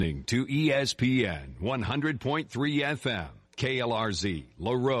To ESPN 100.3 FM, KLRZ,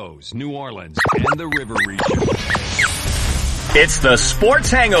 LaRose, New Orleans, and the River Region. It's the Sports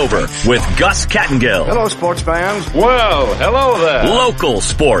Hangover with Gus Kattengill. Hello, sports fans. Well, hello there. Local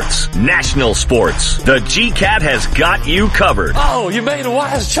sports, national sports. The GCAT has got you covered. Oh, you made a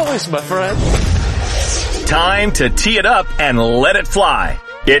wise choice, my friend. Time to tee it up and let it fly.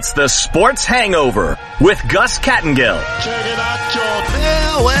 It's the Sports Hangover with Gus Kattengill. Check it out, George.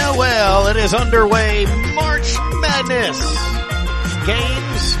 Well, it is underway. March Madness.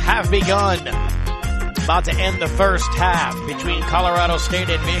 Games have begun. About to end the first half between Colorado State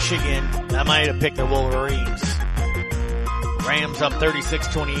and Michigan. I might have picked the Wolverines. Rams up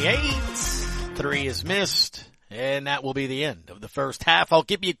 36-28. 3 is missed. And that will be the end of the first half. I'll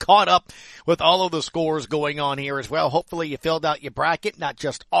keep you caught up with all of the scores going on here as well. Hopefully you filled out your bracket, not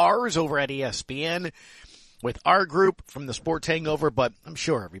just ours over at ESPN with our group from the Sports Hangover, but I'm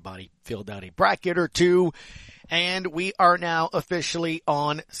sure everybody filled out a bracket or two. And we are now officially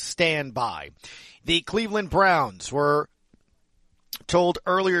on standby. The Cleveland Browns were told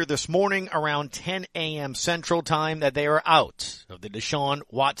earlier this morning around 10 a.m. Central Time that they are out of the Deshaun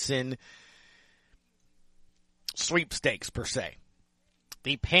Watson sweepstakes per se.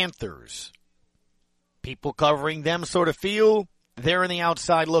 The Panthers, people covering them sort of feel they're in the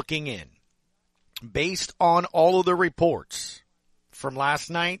outside looking in. Based on all of the reports from last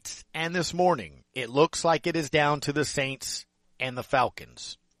night and this morning, it looks like it is down to the Saints and the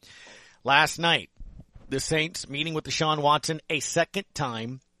Falcons. Last night, the Saints meeting with Deshaun Watson a second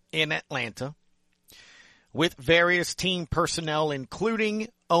time in Atlanta with various team personnel, including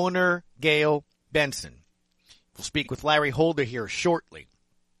owner Gayle Benson. We'll speak with Larry Holder here shortly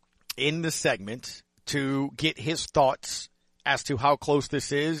in the segment to get his thoughts as to how close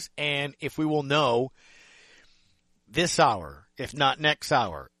this is and if we will know this hour, if not next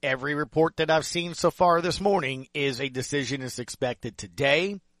hour. Every report that I've seen so far this morning is a decision is expected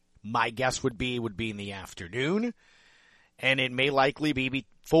today. My guess would be in the afternoon, and it may likely be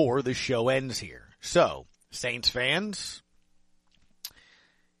before the show ends here. So, Saints fans,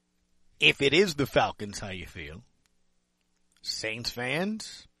 if it is the Falcons, how you feel? Saints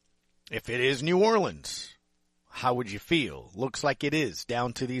fans, if it is New Orleans, how would you feel? Looks like it is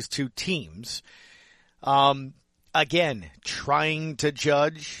down to these two teams. Again, trying to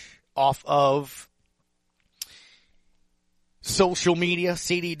judge off of social media.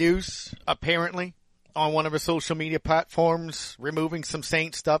 CD Deuce, apparently, on one of his social media platforms, removing some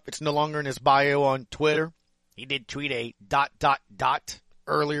Saints stuff. It's no longer in his bio on Twitter. He did tweet a ...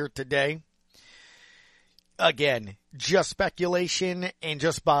 earlier today. Again, just speculation, and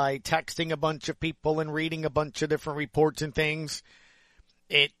just by texting a bunch of people and reading a bunch of different reports and things,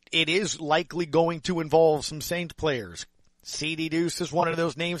 it is likely going to involve some Saints players. CD Deuce is one of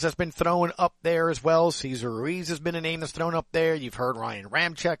those names that's been thrown up there as well. Cesar Ruiz has been a name that's thrown up there. You've heard Ryan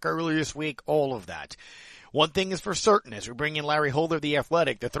Ramczyk earlier this week, all of that. One thing is for certain, as we bring in Larry Holder, the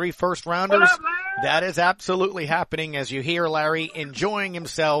Athletic, the 3 first-rounders, that is absolutely happening as you hear Larry enjoying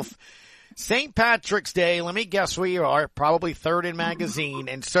himself. St. Patrick's Day, let me guess where you are, probably third in magazine.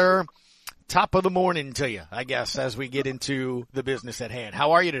 And, sir, top of the morning to you, I guess, as we get into the business at hand.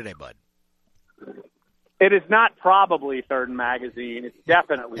 How are you today, bud? It is not probably third in magazine. It's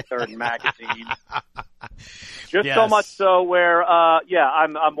definitely third in magazine. Just yes. So much so where,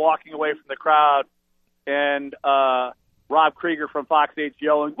 I'm walking away from the crowd and Rob Krieger from Fox 8's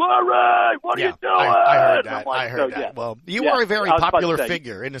yelling, "Larry, what are you doing?" I heard that. Like, I heard that. Yeah. Well, you are a very popular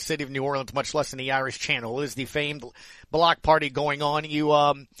figure in the city of New Orleans, much less in the Irish Channel. It is the famed block party going on. You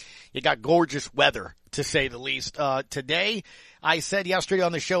got gorgeous weather, to say the least. Today, I said yesterday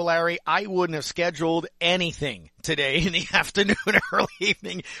on the show, Larry, I wouldn't have scheduled anything today in the afternoon or early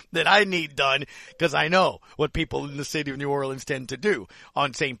evening that I need done, because I know what people in the city of New Orleans tend to do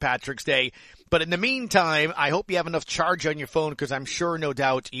on St. Patrick's Day. But in the meantime, I hope you have enough charge on your phone, because I'm sure, no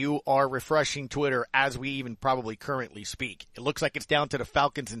doubt, you are refreshing Twitter as we even probably currently speak. It looks like it's down to the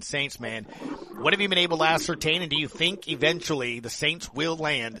Falcons and Saints, man. What have you been able to ascertain, and do you think eventually the Saints will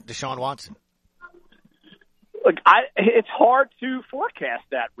land Deshaun Watson? Look, it's hard to forecast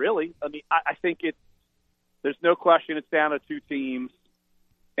that, really. I mean, I think there's no question it's down to 2 teams,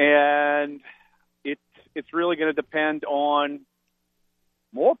 and it's really going to depend on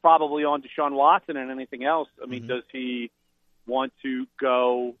more probably on Deshaun Watson than anything else. I mean, Does he want to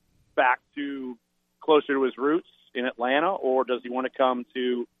go back to closer to his roots in Atlanta, or does he want to come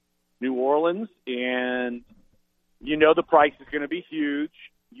to New Orleans? And the price is going to be huge.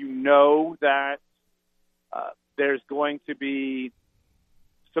 That there's going to be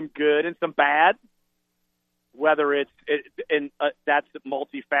some good and some bad. whether that's a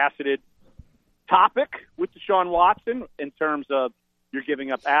multifaceted topic with Deshaun Watson in terms of you're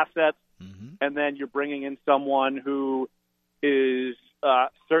giving up assets, and then you're bringing in someone who is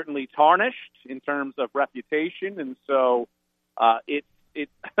certainly tarnished in terms of reputation, and so it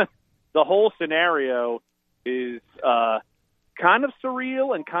the whole scenario is kind of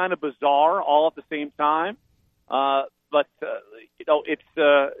surreal and kind of bizarre all at the same time. But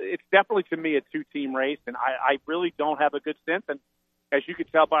it's definitely to me a two-team race, and I really don't have a good sense. And as you can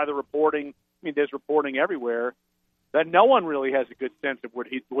tell by the reporting, I mean, there's reporting everywhere that no one really has a good sense of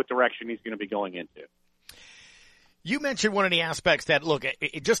what direction he's going to be going into. You mentioned one of the aspects that, look,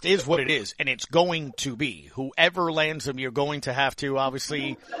 it just is what it is, and it's going to be. Whoever lands him, you're going to have to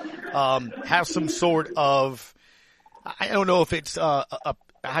obviously have some sort of, I don't know if it's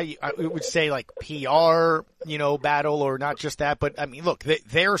I would say like PR, battle or not just that, but I mean, look,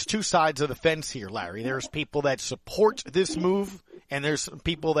 there's two sides of the fence here, Larry. There's people that support this move, and there's some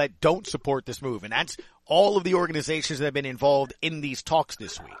people that don't support this move, and that's all of the organizations that have been involved in these talks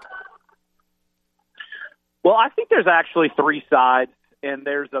this week. Well, I think there's actually three sides, and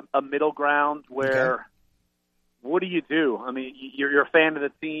there's a middle ground where what do you do? I mean, you're a fan of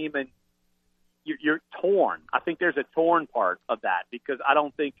the team, and you're torn. I think there's a torn part of that because I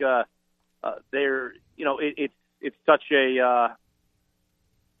don't think it's such a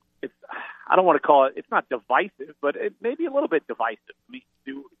I don't want to call it. It's not divisive, but it may be a little bit divisive. I mean,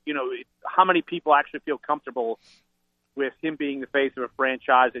 how many people actually feel comfortable with him being the face of a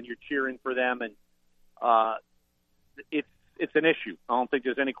franchise and you're cheering for them? And it's an issue. I don't think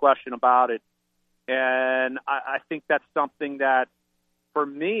there's any question about it. And I think that's something that, for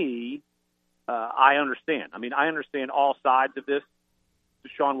me, I understand. I mean, I understand all sides of this.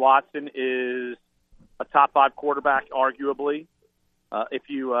 Deshaun Watson is a top 5 quarterback, arguably. If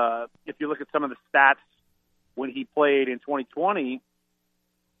you look at some of the stats when he played in 2020,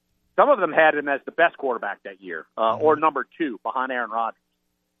 some of them had him as the best quarterback that year, or number 2 behind Aaron Rodgers.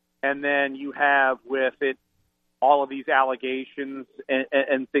 And then you have with it all of these allegations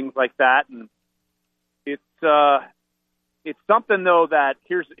and things like that. And it's something though that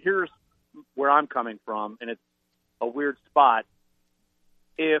here's where I'm coming from, and it's a weird spot.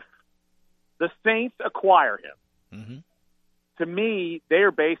 If the Saints acquire him, to me,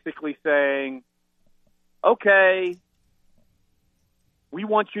 they're basically saying, okay, we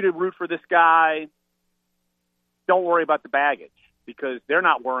want you to root for this guy. Don't worry about the baggage. Because they're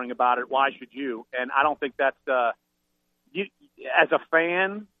not worrying about it. Why should you? And I don't think that's you as a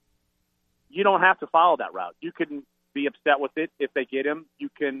fan, you don't have to follow that route. You can be upset with it if they get him. You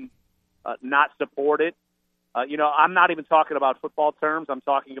can not support it. I'm not even talking about football terms. I'm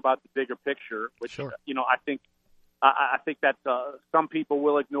talking about the bigger picture, which sure. I think that some people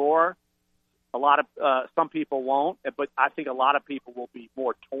will ignore. A lot of some people won't, but I think a lot of people will be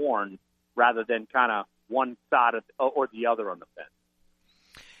more torn rather than kind of one side or the other on the fence.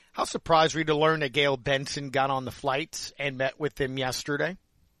 How surprised were you to learn that Gail Benson got on the flight and met with them yesterday?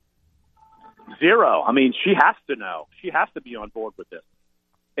 Zero. I mean, she has to know. She has to be on board with this.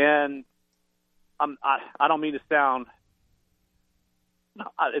 And I don't mean to sound –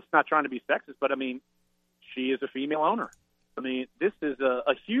 it's not trying to be sexist, but, I mean, she is a female owner. I mean, this is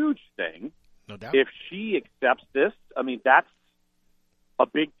a huge thing. No doubt. If she accepts this, I mean, that's a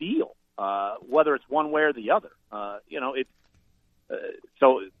big deal. Whether it's one way or the other,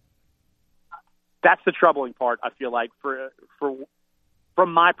 so that's the troubling part. I feel like from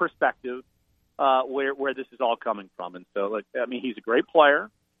my perspective, where this is all coming from, and so he's a great player,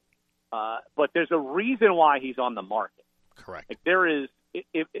 but there's a reason why he's on the market. Correct. Like there is,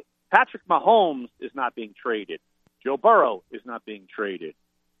 if Patrick Mahomes is not being traded, Joe Burrow is not being traded.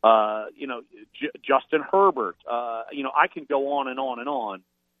 Justin Herbert. I can go on and on and on.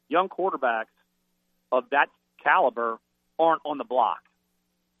 Young quarterbacks of that caliber aren't on the block.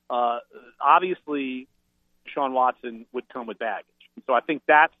 Obviously, Deshaun Watson would come with baggage. So I think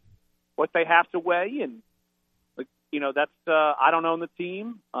that's what they have to weigh. And, that's I don't own the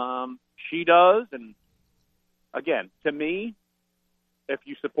team. She does. And, again, to me, if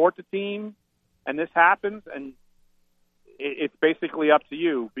you support the team and this happens, and it's basically up to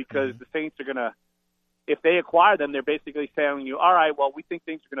you because the Saints are going to, if they acquire them, they're basically telling you, all right, well, we think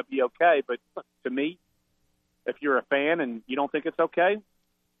things are going to be okay. But to me, if you're a fan and you don't think it's okay,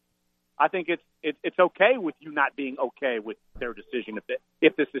 I think it's okay with you not being okay with their decision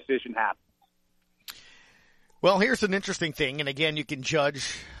if this decision happens. Well, here's an interesting thing, and again, you can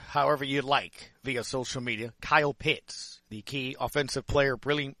judge however you like via social media. Kyle Pitts, the key offensive player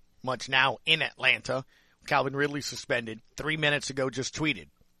pretty much now in Atlanta, Calvin Ridley suspended 3 minutes ago, just tweeted,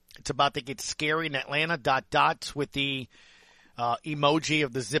 It's about to get scary in Atlanta, ... with the emoji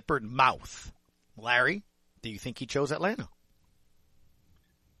of the zippered mouth. Larry, do you think he chose Atlanta?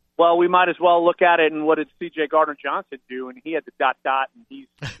 Well, we might as well look at it and what did C.J. Gardner-Johnson do, and he had the ... and he's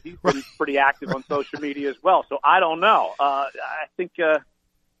been pretty active on social media as well. So I don't know. I think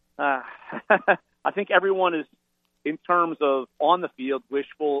I think everyone is, in terms of on the field,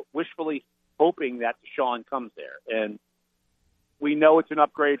 wishfully hoping that Deshaun comes there, and we know it's an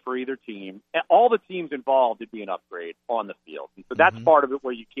upgrade for either team. All the teams involved, it'd be an upgrade on the field, and so that's part of it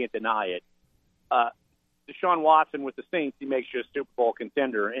where you can't deny it. Deshaun Watson with the Saints, he makes you a Super Bowl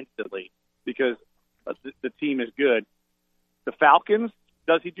contender instantly because the team is good. The Falcons,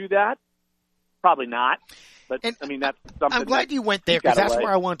 does he do that? Probably not. But, and I mean, that's something. I'm glad you went there because that's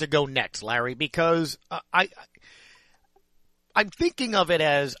where I wanted to go next, Larry, because I'm thinking of it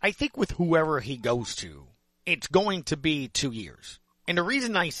as, I think with whoever he goes to, it's going to be 2 years. And the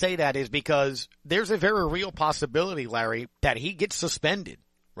reason I say that is because there's a very real possibility, Larry, that he gets suspended,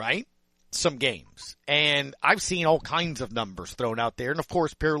 right? Some games. And I've seen all kinds of numbers thrown out there, and of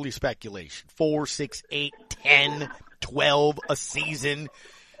course, purely speculation. 4, 6, 8, 10, 12 a season.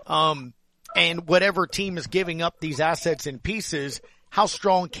 And whatever team is giving up these assets and pieces, how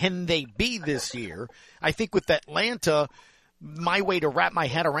strong can they be this year? I think with Atlanta, my way to wrap my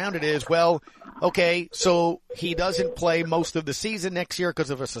head around it is, well, okay, so he doesn't play most of the season next year because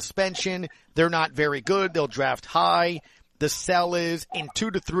of a suspension. They're not very good. They'll draft high. The sell is in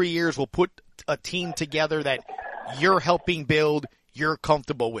 2 to 3 years, we'll put a team together that you're helping build, you're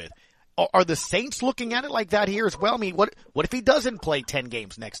comfortable with. Are the Saints looking at it like that here as well? I mean, what if he doesn't play 10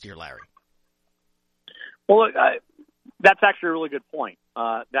 games next year, Larry? Well, look, that's actually a really good point.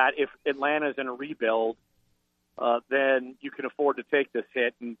 That if Atlanta's in a rebuild, then you can afford to take this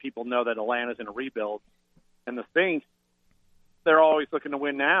hit, and people know that Atlanta's in a rebuild. And the Saints, they're always looking to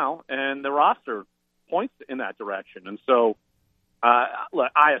win now, and the roster points in that direction. And so,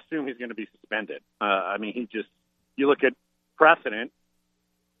 look, I assume he's going to be suspended. I mean, you look at precedent,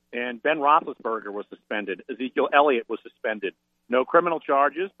 and Ben Roethlisberger was suspended. Ezekiel Elliott was suspended. No criminal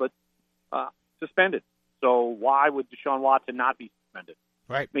charges, but suspended. So why would Deshaun Watson not be suspended?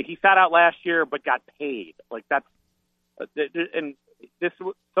 Right. I mean, he sat out last year but got paid. Like that's, and this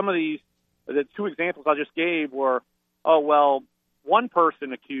some of these, the two examples I just gave were, oh well, one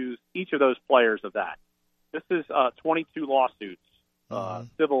person accused each of those players of that. This is 22 lawsuits,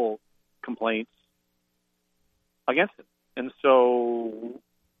 civil complaints against him, and so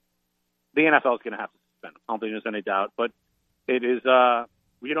the NFL is going to have to suspend him. I don't think there's any doubt, but it is.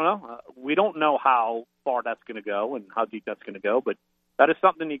 We don't know. We don't know how far that's going to go and how deep that's going to go, but that is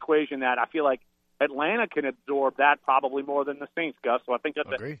something in the equation that I feel like Atlanta can absorb that probably more than the Saints, Gus. So I think that's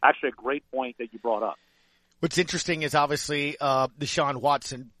actually a great point that you brought up. What's interesting is obviously Deshaun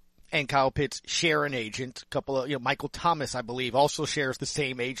Watson and Kyle Pitts share an agent. A couple of, Michael Thomas, I believe, also shares the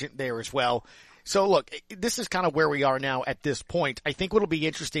same agent there as well. So look, this is kind of where we are now at this point. I think what'll be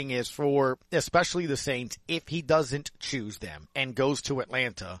interesting is for especially the Saints, if he doesn't choose them and goes to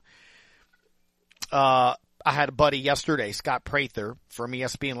Atlanta. I had a buddy yesterday, Scott Prather from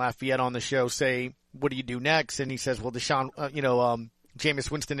ESPN Lafayette on the show say, what do you do next? And he says, well, Deshaun,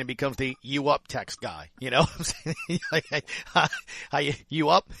 Jameis Winston and becomes the you up text guy, you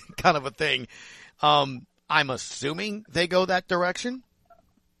up kind of a thing. I'm assuming they go that direction.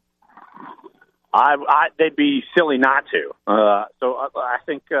 They'd be silly not to. So I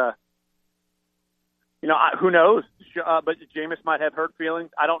think, who knows? But Jameis might have hurt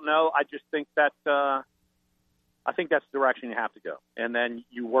feelings. I don't know. I just think that I think that's the direction you have to go, and then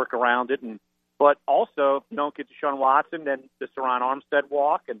you work around it. But also, if you don't get Deshaun Watson, then the Teron Armstead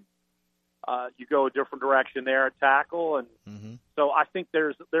walk, and you go a different direction there at tackle. And so I think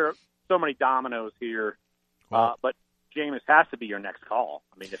there are so many dominoes here. Wow. But Jameis has to be your next call.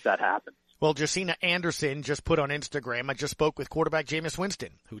 I mean, if that happens. Well, Josina Anderson just put on Instagram, I just spoke with quarterback Jameis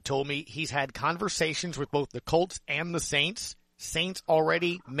Winston, who told me he's had conversations with both the Colts and the Saints. Saints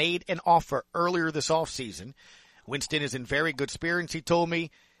already made an offer earlier this offseason. Winston is in very good spirits, he told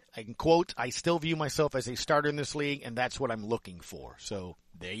me. I can quote, I still view myself as a starter in this league, and that's what I'm looking for. So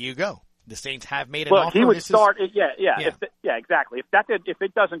there you go. The Saints have made an offer. He would start. Exactly. If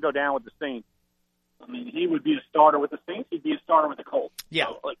it doesn't go down with the Saints, I mean, he would be a starter with the Saints. He'd be a starter with the Colts. Yeah.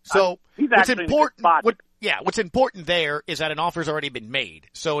 So what's important? What's important there is that an offer's already been made.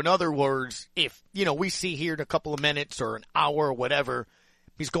 So in other words, if we see here in a couple of minutes or an hour or whatever,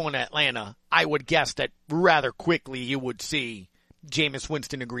 he's going to Atlanta, I would guess that rather quickly you would see Jameis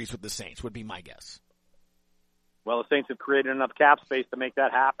Winston agrees with the Saints. Would be my guess. Well, the Saints have created enough cap space to make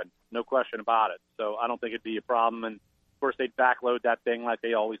that happen. No question about it. So I don't think it'd be a problem. And course, they'd backload that thing like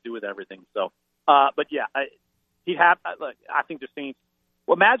they always do with everything. So, but yeah, I think the Saints.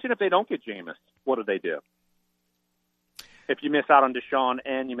 Well, imagine if they don't get Jameis. What do they do? If you miss out on Deshaun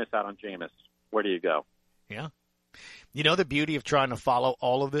and you miss out on Jameis, where do you go? Yeah. You know the beauty of trying to follow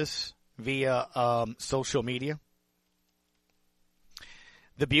all of this via social media?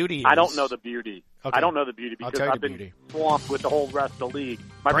 The beauty is... I don't know the beauty. Okay. I don't know the beauty because I've been swamped with the whole rest of the league.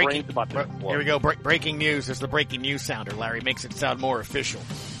 My brain's about to explode. Here we go. Breaking news. This is the breaking news sounder. Larry makes it sound more official.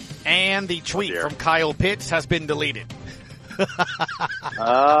 And the tweet from Kyle Pitts has been deleted. Maybe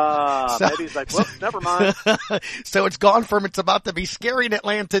he's like, whoops, never mind. So it's gone from it's about to be scary in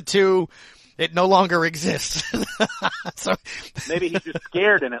Atlanta to it no longer exists. So maybe he's just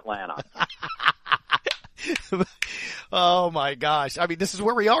scared in Atlanta. Oh my gosh. I mean, this is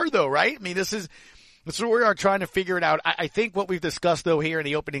where we are though, right? I mean, this is where we are trying to figure it out. I think what we've discussed though here in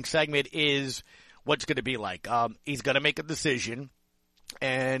the opening segment is what's going to be like. He's going to make a decision.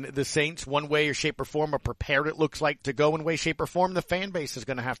 And the Saints, one way or shape or form, are prepared, it looks like, to go in way, shape, or form. The fan base is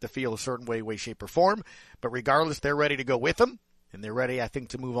going to have to feel a certain way, shape, or form. But regardless, they're ready to go with him. And they're ready, I think,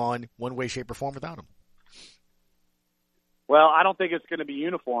 to move on one way, shape, or form without him. Well, I don't think it's going to be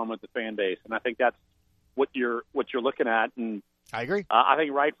uniform with the fan base. And I think that's what you're looking at. And I agree. I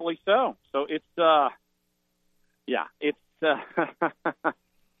think rightfully so. So it's,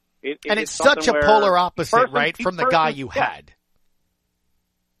 it's such a polar opposite, right, from the guy you had.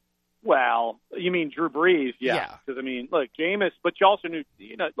 Well, you mean Drew Brees, yeah. Because, I mean, look, Jameis, but you also knew,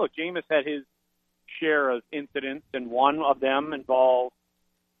 Jameis had his share of incidents, and one of them involved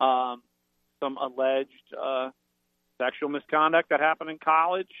some alleged sexual misconduct that happened in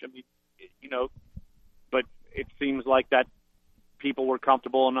college. I mean, but it seems like that people were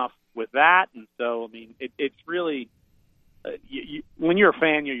comfortable enough with that. And so, I mean, it's really, when you're a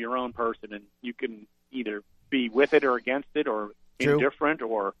fan, you're your own person, and you can either be with it or against it or True. Indifferent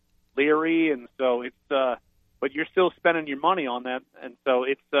or leery, and so it's but you're still spending your money on that, and so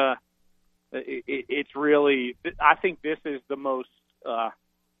it's really, I think this is the most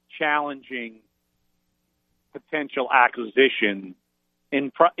challenging potential acquisition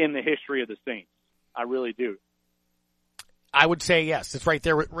in the history of the Saints. I really do. I would say yes. It's right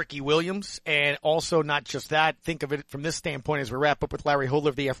there with Ricky Williams, and also not just that. Think of it from this standpoint as we wrap up with Larry Holder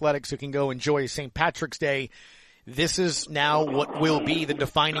of the Athletics, who can go enjoy St. Patrick's Day. This is now what will be the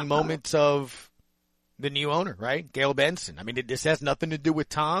defining moments of the new owner, right? Gail Benson. I mean, this has nothing to do with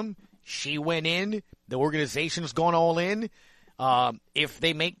Tom. She went in. The organization's gone all in. If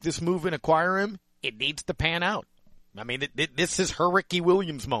they make this move and acquire him, it needs to pan out. I mean, this is her Ricky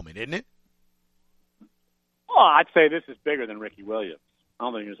Williams moment, isn't it? Well, I'd say this is bigger than Ricky Williams. I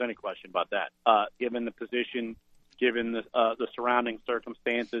don't think there's any question about that. Given the position, given the surrounding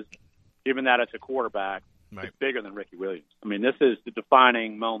circumstances, given that it's a quarterback, right. It's bigger than Ricky Williams. I mean, this is the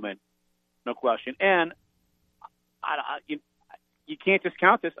defining moment, no question. And you can't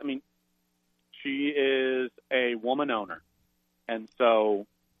discount this. I mean, she is a woman owner. And so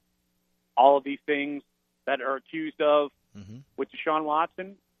all of these things that are accused of with Deshaun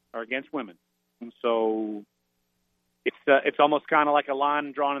Watson are against women. And so it's almost kind of like a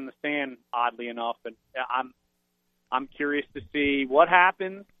line drawn in the sand, oddly enough. And I'm curious to see what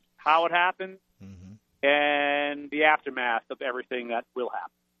happens, how it happens, and the aftermath of everything that will happen.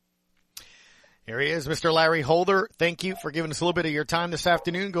 Here he is, Mr. Larry Holder. Thank you for giving us a little bit of your time this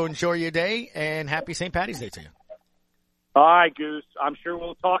afternoon. Go enjoy your day, and happy St. Patty's Day to you. All right, Goose. I'm sure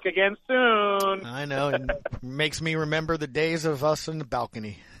we'll talk again soon. I know. It makes me remember the days of us in the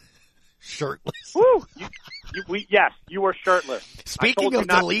balcony, shirtless. Woo! Yes, you were shirtless. Speaking of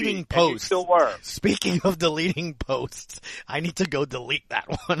deleting posts, you still were. Speaking of deleting posts, I need to go delete that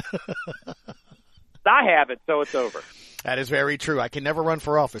one. I have it, so it's over. That is very true. I can never run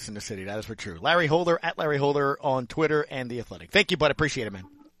for office in the city. That is for true. Larry Holder, at Larry Holder on Twitter and The Athletic. Thank you, bud. Appreciate it, man.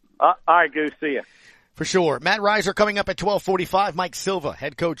 All right, Goose. See you. For sure. Matt Reiser coming up at 12:45. Mike Silva,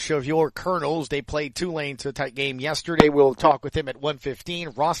 head coach of your Colonels. They played Tulane to a tight game yesterday. We'll talk with him at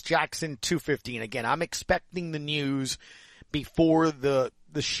 1:15. Ross Jackson, 2:15. Again, I'm expecting the news before the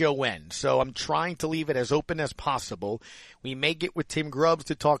show ends. So I'm trying to leave it as open as possible. We may get with Tim Grubbs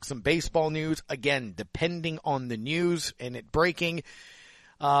to talk some baseball news. Again, depending on the news and it breaking.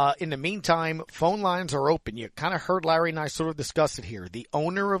 In the meantime, phone lines are open. You kind of heard Larry and I sort of discuss it here. The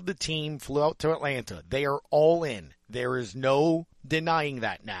owner of the team flew out to Atlanta. They are all in. There is no denying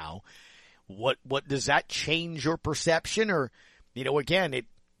that now. What does that change your perception? Or, again,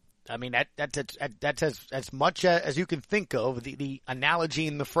 that's as much as you can think of, the analogy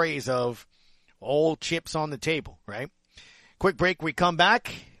and the phrase of all chips on the table, right? Quick break. We come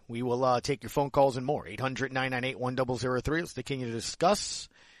back. We will take your phone calls and more. 800-998-1003. Let's continue to discuss.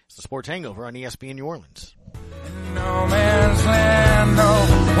 It's the Sports Hangover on ESPN New Orleans. No man's land, no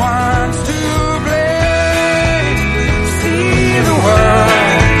one's to blame. See the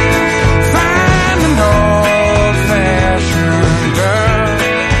world, find an old-fashioned girl,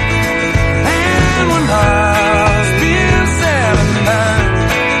 and when love's been said and done,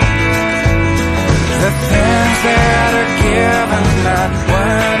 the things that are given not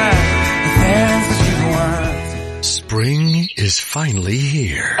one, the things that you want. Spring is finally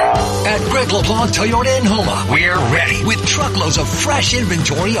here. At Greg LeBlanc Toyota in Houma, we're ready with truckloads of fresh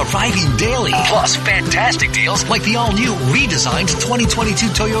inventory arriving daily. Plus fantastic deals like the all-new redesigned 2022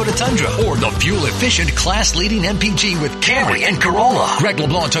 Toyota Tundra or the fuel-efficient class-leading MPG with Camry and Corolla. Greg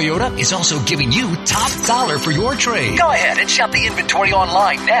LeBlanc Toyota is also giving you top dollar for your trade. Go ahead and shop the inventory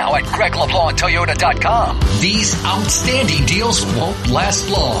online now at GregLeBlancToyota.com. These outstanding deals won't last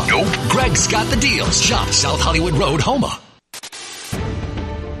long. Nope. Greg's got the deals. Shop South Hollywood Road, Houma.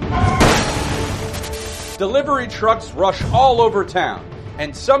 Delivery trucks rush all over town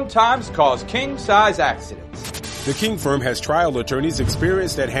and sometimes cause king-size accidents. The King Firm has trial attorneys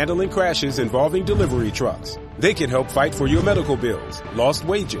experienced at handling crashes involving delivery trucks. They can help fight for your medical bills, lost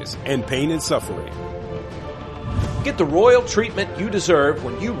wages, and pain and suffering. Get the royal treatment you deserve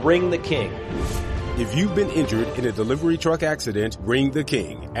when you ring the King. If you've been injured in a delivery truck accident, ring the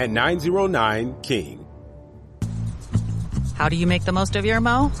King at 909-KING. How do you make the most of your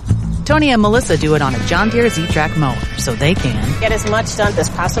mow? Tony and Melissa do it on a John Deere Z-Track mower, so they can get as much done as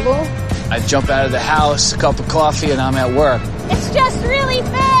possible. I jump out of the house, a cup of coffee, and I'm at work. It's just really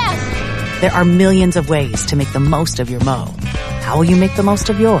fast! There are millions of ways to make the most of your mow. How will you make the most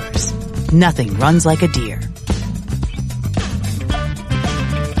of yours? Nothing runs like a Deere.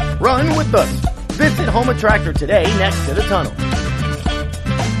 Run with us. Visit Houma Tractor today next to the tunnel.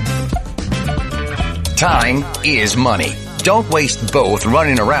 Time is money. Don't waste both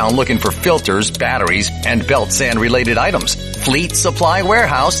running around looking for filters, batteries, and belt sand related items. Fleet Supply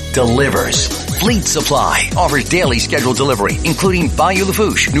Warehouse delivers. Fleet Supply offers daily scheduled delivery, including Bayou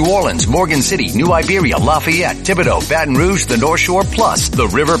Lafourche, New Orleans, Morgan City, New Iberia, Lafayette, Thibodaux, Baton Rouge, the North Shore, plus the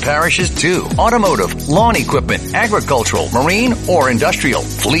river parishes too. Automotive, lawn equipment, agricultural, marine, or industrial.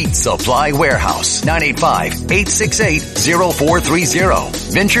 Fleet Supply Warehouse,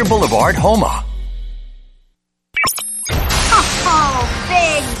 985-868-0430. Venture Boulevard, Houma.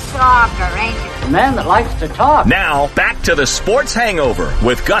 Big talker, ain't you? A man that likes to talk. Now, back to the Sports Hangover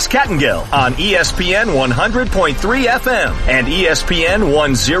with Gus Kattengill on ESPN 100.3 FM and ESPN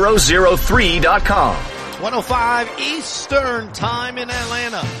 1003.com. 105 Eastern time in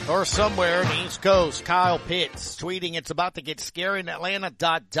Atlanta or somewhere in the East Coast. Kyle Pitts tweeting it's about to get scary in Atlanta ...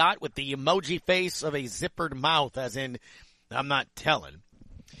 with the emoji face of a zippered mouth, as in, I'm not telling.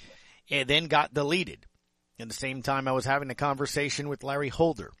 It then got deleted. At the same time, I was having a conversation with Larry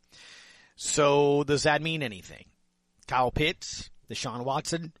Holder. So does that mean anything? Kyle Pitts, Deshaun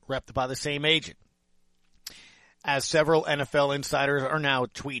Watson, repped by the same agent. As several NFL insiders are now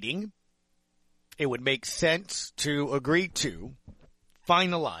tweeting, it would make sense to agree to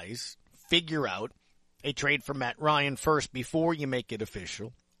finalize, figure out a trade for Matt Ryan first before you make it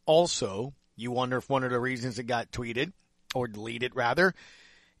official. Also, you wonder if one of the reasons it got tweeted, or deleted rather,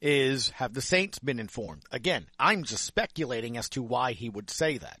 is have the Saints been informed? Again, I'm just speculating as to why he would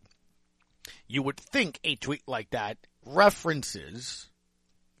say that. You would think a tweet like that references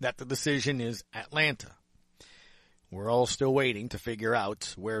that the decision is Atlanta. We're all still waiting to figure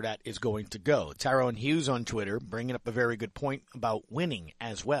out where that is going to go. Tyrone Hughes on Twitter bringing up a very good point about winning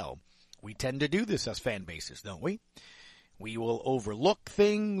as well. We tend to do this as fan bases, don't we? We will overlook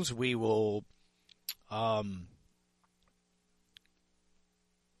things. We will, I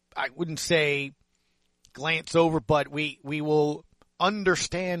wouldn't say glance over, but we will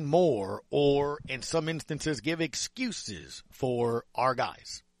understand more, or in some instances give excuses for our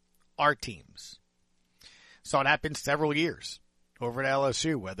guys, our teams. Saw it happen several years over at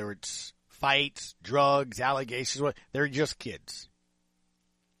LSU, whether it's fights, drugs, allegations, they're just kids.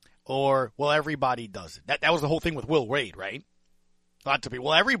 Or, well, everybody does it. That was the whole thing with Will Wade, right? Lots of people,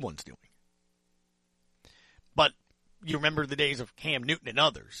 well, everyone's doing it. But you remember the days of Cam Newton and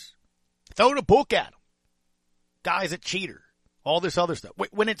others. Throw the book at them. Guy's a cheater. All this other stuff.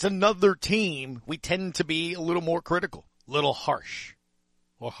 When it's another team, we tend to be a little more critical, a little harsh,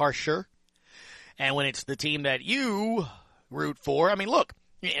 or harsher. And when it's the team that you root for, I mean, look,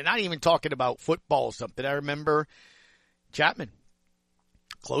 and not even talking about football or something. I remember Chapman,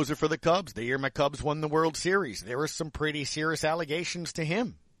 closer for the Cubs, the year my Cubs won the World Series. There were some pretty serious allegations to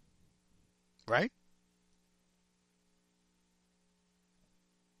him, right?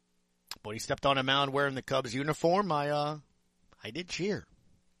 When he stepped on a mound wearing the Cubs uniform, I did cheer.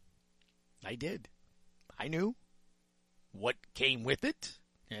 I did. I knew what came with it.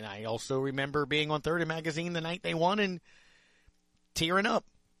 And I also remember being on 30 Magazine the night they won and tearing up.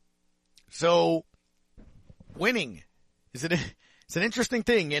 So, winning it's an interesting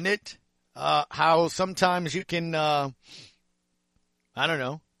thing, isn't it? How sometimes you can,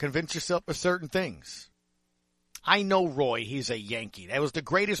 convince yourself of certain things. I know Roy, he's a Yankee. That was the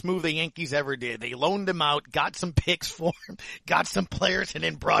greatest move the Yankees ever did. They loaned him out, got some picks for him, got some players, and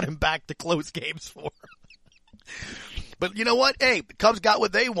then brought him back to close games for him. But you know what? Hey, the Cubs got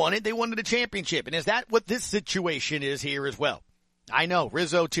what they wanted. They wanted a championship. And is that what this situation is here as well? I know,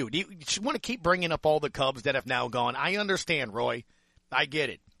 Rizzo too. Do you want to keep bringing up all the Cubs that have now gone? I understand, Roy. I get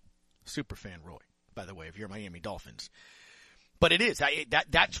it. Super fan, Roy, by the way, if you're Miami Dolphins. But it is.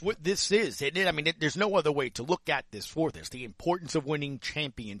 That's what this is. There's no other way to look at this for this. The importance of winning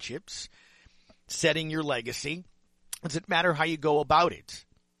championships, setting your legacy. It doesn't matter how you go about it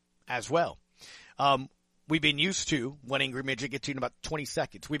as well. We've been used to, one Angry Midget gets you in about 20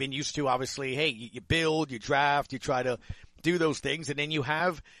 seconds. We've been used to, obviously, hey, you build, you draft, you try to do those things. And then you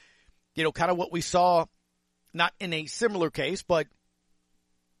have, kind of what we saw, not in a similar case, but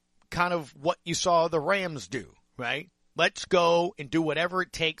kind of what you saw the Rams do, right? Let's go and do whatever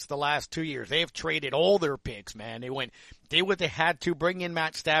it takes the last 2 years. They have traded all their picks, man. They did what they had to, bring in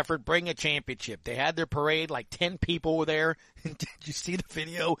Matt Stafford, bring a championship. They had their parade, like 10 people were there. Did you see the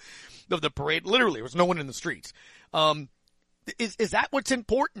video of the parade? Literally, there was no one in the streets. Is that what's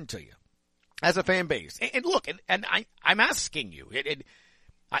important to you as a fan base? And look, and I'm asking you,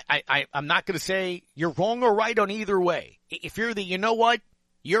 I'm not going to say you're wrong or right on either way. If you're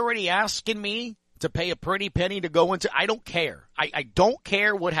you're already asking me to pay a pretty penny to go into. I don't care. I don't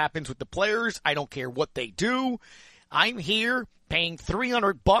care what happens with the players. I don't care what they do. I'm here paying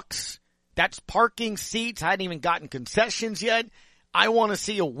 $300. That's parking seats. I hadn't even gotten concessions yet. I want to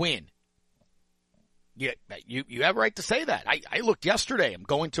see a win. Yeah, you have a right to say that. I looked yesterday. I'm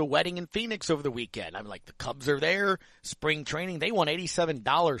going to a wedding in Phoenix over the weekend. I'm like, the Cubs are there. Spring training. They want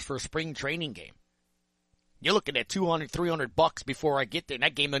 $87 for a spring training game. You're looking at $200, $300 before I get there, and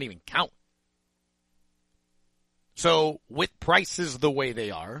that game doesn't even count. So, with prices the way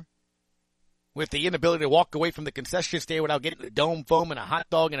they are, with the inability to walk away from the concession stand without getting a dome foam and a hot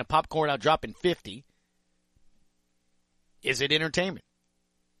dog and a popcorn out dropping 50, is it entertainment?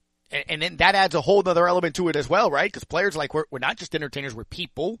 And then that adds a whole other element to it as well, right? Because players we're not just entertainers, we're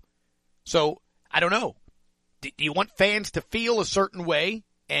people. So, I don't know. Do you want fans to feel a certain way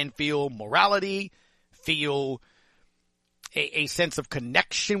and feel morality, feel a sense of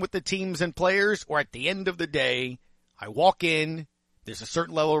connection with the teams and players, or at the end of the day, I walk in, there's a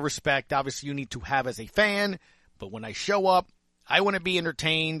certain level of respect, obviously you need to have as a fan, but when I show up, I want to be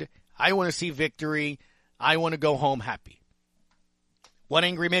entertained, I want to see victory, I want to go home happy. One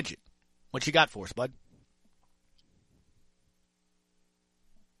Angry Midget, what you got for us, bud?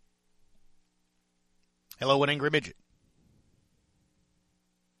 Hello, One Angry Midget.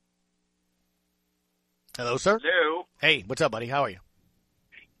 Hello, sir. Hello. Hey, what's up, buddy? How are you?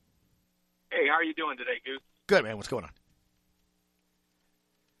 Hey, how are you doing today, Goose? Good, man. What's going on?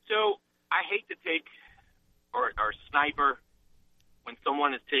 So, I hate to take or sniper when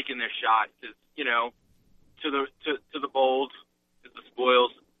someone is taking their shot, to the bowls, to the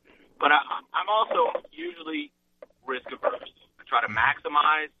spoils. But I'm also usually risk averse. I try to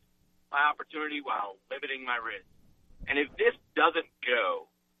maximize my opportunity while limiting my risk. And if this doesn't go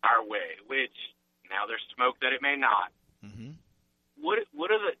our way, which now there's smoke that it may not. Mm-hmm. What is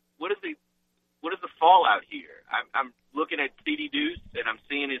the fallout here? I'm looking at CD Deuce and I'm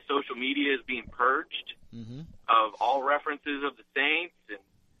seeing his social media is being purged of all references of the Saints, and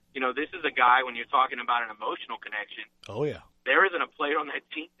this is a guy, when you're talking about an emotional connection. Oh yeah, there isn't a player on that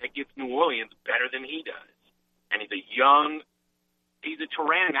team that gets New Orleans better than he does, and he's a Tyrann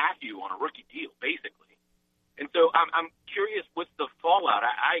Mathieu on a rookie deal, basically. And so I'm curious, what's the fallout?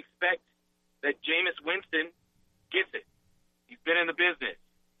 I expect that Jameis Winston gets it. He's been in the business.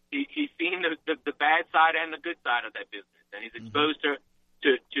 He's seen the bad side and the good side of that business, and he's exposed to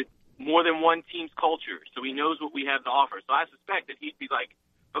more than one team's culture, so he knows what we have to offer. So I suspect that he'd be like,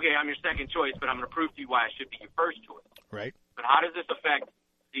 okay, I'm your second choice, but I'm going to prove to you why I should be your first choice. Right. But how does this affect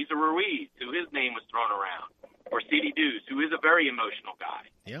Cesar Ruiz, who his name was thrown around, or CD Deuce, who is a very emotional guy?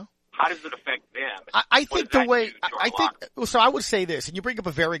 Yeah. How does it affect them? I think the way so I would say this, and you bring up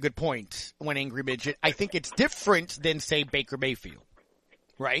a very good point, One Angry Midget. I think it's different than, say, Baker Mayfield,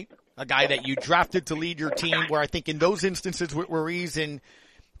 right? A guy that you drafted to lead your team, where I think in those instances with Ruiz and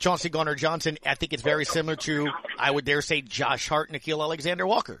Chauncey Gardner-Johnson, I think it's very similar to, I would dare say, Josh Hart, N'Keal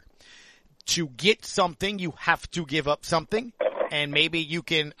Alexander-Walker. to get something, you have to give up something. And maybe you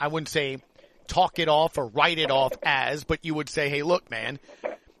can, I wouldn't say talk it off or write it off as, but you would say, hey, look, man,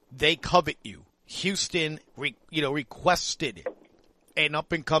 they covet you. Houston, requested an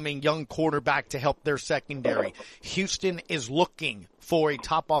up-and-coming young quarterback to help their secondary. Houston is looking for a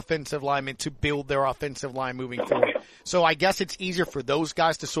top offensive lineman to build their offensive line moving forward. So I guess it's easier for those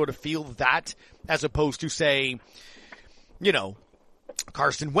guys to sort of feel that as opposed to, say,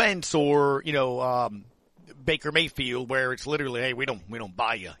 Carson Wentz or, Baker Mayfield, where it's literally, hey, we don't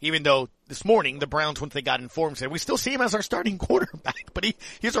buy you. Even though this morning the Browns, once they got informed, said we still see him as our starting quarterback, but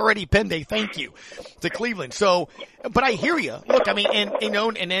he's already penned a thank you to Cleveland. So, but I hear you. Look, I mean,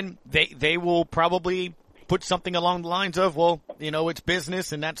 and then they will probably put something along the lines of, well, it's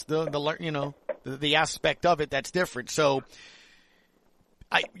business, and that's the aspect of it that's different. So,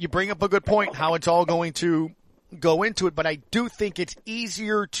 you bring up a good point how it's all going to go into it, but I do think it's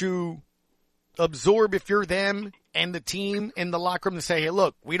easier to absorb if you're them and the team in the locker room to say, hey,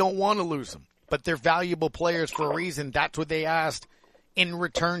 look, we don't want to lose them, but they're valuable players for a reason. That's what they asked in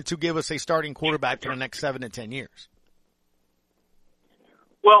return to give us a starting quarterback for the next 7 to 10 years.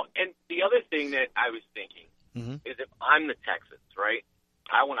 Well, and the other thing that I was thinking is if I'm the Texans, right,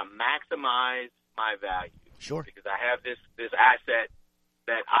 I want to maximize my value. Sure. Because I have this asset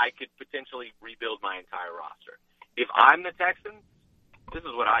that I could potentially rebuild my entire roster. If I'm the Texans, this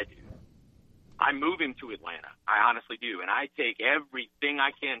is what I do. I move him to Atlanta. I honestly do. And I take everything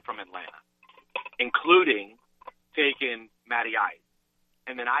I can from Atlanta, including taking Matty Ice.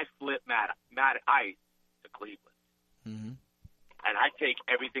 And then I flip Matt Ice to Cleveland. Mm-hmm. And I take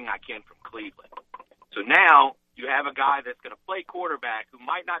everything I can from Cleveland. So now you have a guy that's going to play quarterback who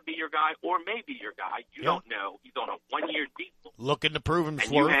might not be your guy or may be your guy. You don't know. He's on a one-year deal. Looking to prove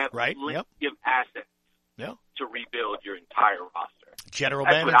himself, and you have right? plenty of assets to rebuild your entire roster. General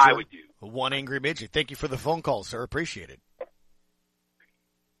That's Manager, what I would do. One Angry Midget. Thank you for the phone call, sir. Appreciate it.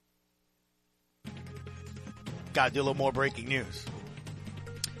 Got to do a little more breaking news.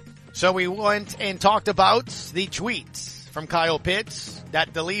 So we went and talked about the tweets from Kyle Pitts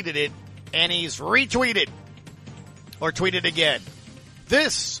that deleted it, and he's retweeted or tweeted again.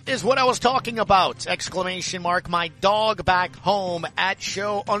 This is what I was talking about! Exclamation mark. My dog back home at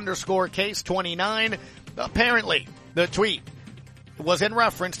show_case29. Apparently, the tweet was in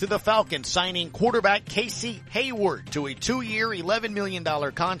reference to the Falcons signing quarterback Casey Hayward to a 2-year, $11 million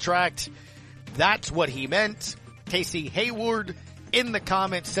contract. That's what he meant. Casey Hayward in the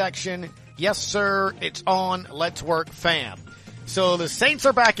comment section. Yes, sir, it's on. Let's work, fam. So the Saints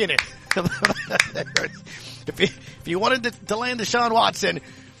are back in it. If you wanted to land Deshaun Watson,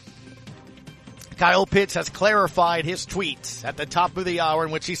 Kyle Pitts has clarified his tweets at the top of the hour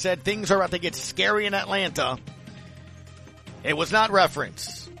in which he said things are about to get scary in Atlanta. It was not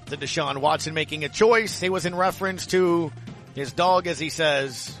reference to Deshaun Watson making a choice. It was in reference to his dog, as he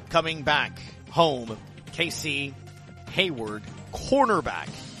says, coming back home. Casey Hayward, cornerback,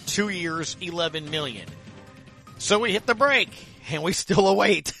 2 years, $11 million. So we hit the break, and we still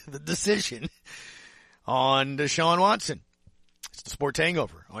await the decision on Deshaun Watson. It's the Sports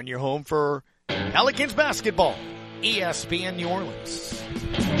Hangover on your home for Pelicans basketball, ESPN New Orleans.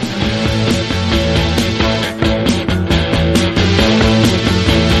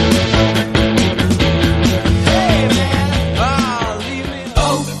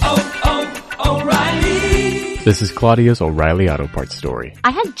 This is Claudia's O'Reilly Auto Parts story.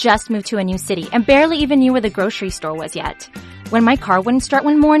 I had just moved to a new city and barely even knew where the grocery store was yet. When my car wouldn't start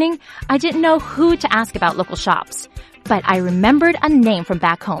one morning, I didn't know who to ask about local shops. But I remembered a name from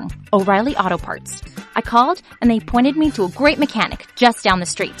back home, O'Reilly Auto Parts. I called and they pointed me to a great mechanic just down the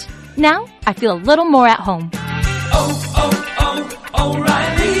street. Now, I feel a little more at home.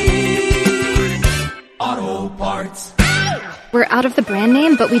 O'Reilly Auto Parts. We're out of the brand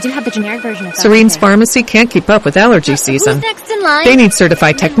name, but we do have the generic version of that. Serene's Pharmacy can't keep up with allergy season. Who's next in line? They need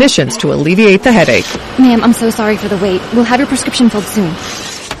certified technicians to alleviate the headache. Ma'am, I'm so sorry for the wait. We'll have your prescription filled soon.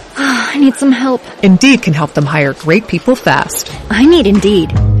 I need some help. Indeed can help them hire great people fast. I need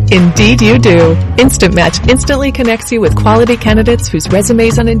Indeed. Indeed you do. Instant Match instantly connects you with quality candidates whose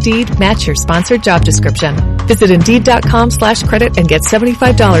resumes on Indeed match your sponsored job description. Visit Indeed.com/credit and get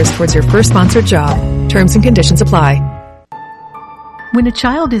 $75 towards your first sponsored job. Terms and conditions apply. When a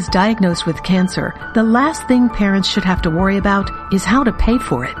child is diagnosed with cancer, the last thing parents should have to worry about is how to pay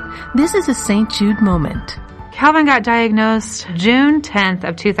for it. This is a St. Jude moment. Calvin got diagnosed June 10th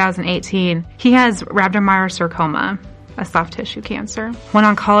of 2018. He has rhabdomyosarcoma, a soft tissue cancer. One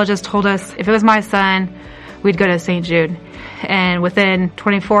oncologist told us if it was my son, we'd go to St. Jude. And within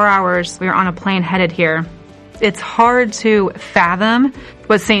 24 hours, we were on a plane headed here. It's hard to fathom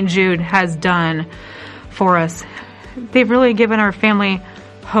what St. Jude has done for us. They've really given our family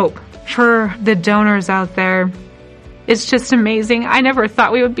hope. For the donors out there, it's just amazing. I never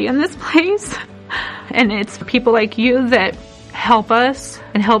thought we would be in this place. And it's people like you that help us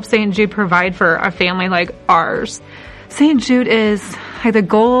and help St. Jude provide for a family like ours. St. Jude is like the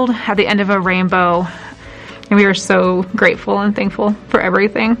gold at the end of a rainbow. And we are so grateful and thankful for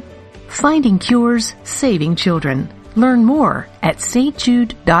everything. Finding cures, saving children. Learn more at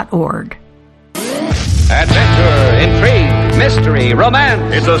stjude.org. Adventure, intrigue, mystery,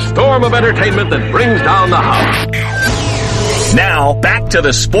 romance. It's a storm of entertainment that brings down the house. Now, back to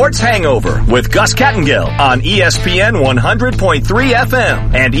the Sports Hangover with Gus Kattengill on ESPN 100.3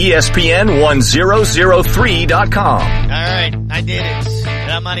 FM and ESPN 1003.com. All right, I did it.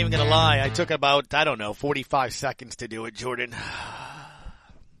 And I'm not even going to lie. I took about, 45 seconds to do it, Jordan.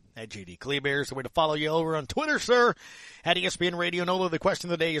 At JD Kleber, so we're to follow you over on Twitter, sir, at ESPN Radio NOLA. The question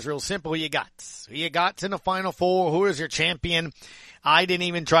of the day is real simple. Who you got? Who you got in the Final Four? Who is your champion? I didn't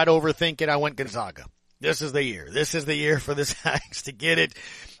even try to overthink it. I went Gonzaga. This is the year. This is the year for the Zags to get it.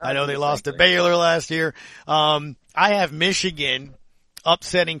 I know they lost to Baylor last year. I have Michigan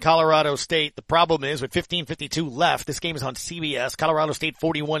upsetting Colorado State. The problem is with 15:52 left, this game is on CBS. Colorado State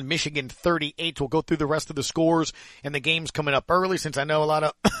 41, Michigan 38. We'll go through the rest of the scores and the games coming up early since I know a lot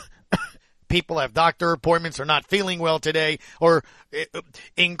of people have doctor appointments or not feeling well today or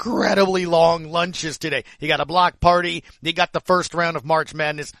incredibly long lunches today. You got a block party. You got the first round of March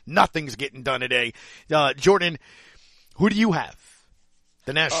Madness. Nothing's getting done today. Jordan, who do you have?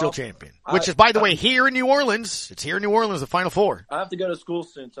 The national champion, which is, by the way, here in New Orleans. It's here in New Orleans, the Final Four. I have to go to school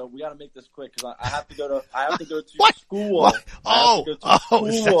soon, so we got to make this quick because I have to go to school. What?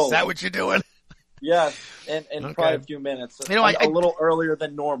 Is that what you're doing? Yes, in okay. Probably a few minutes. You know, a little earlier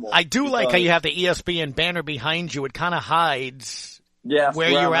than normal. I do like how you have the ESPN banner behind you. It kind of hides where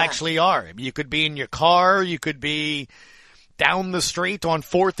you actually are. You could be in your car. You could be down the street on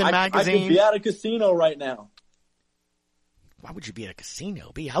 4th and Magazine. I could be at a casino right now. Why would you be at a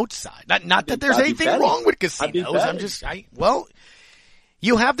casino? Be outside. Not that there's anything wrong with casinos.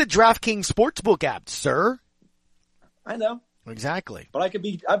 You have the DraftKings Sportsbook app, sir. I know. Exactly. But I could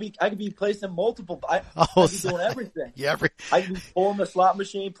be placing multiple. I could be doing everything. I could be pulling the slot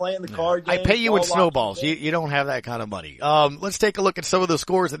machine, playing the card game. I pay you in snowballs. You don't have that kind of money. Let's take a look at some of the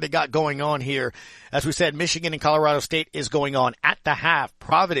scores that they got going on here. As we said, Michigan and Colorado State is going on at the half.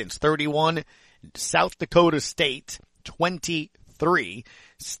 Providence 31, South Dakota State 23.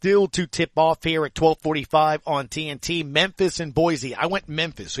 Still to tip off here at 12:45 on TNT. Memphis and Boise. I went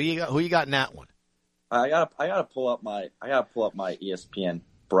Memphis. Who you got in that one? I gotta pull up my ESPN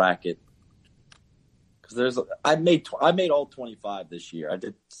bracket because I made all 25 this year. I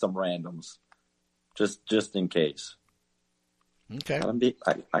did some randoms just in case. Okay.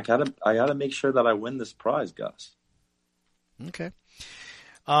 I gotta make sure that I win this prize, Gus. Okay.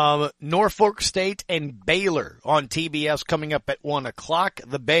 Norfolk State and Baylor on TBS coming up at 1:00.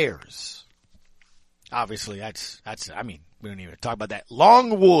 The Bears. Obviously, that's. I mean, we don't even talk about that.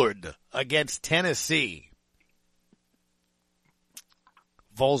 Longwood against Tennessee.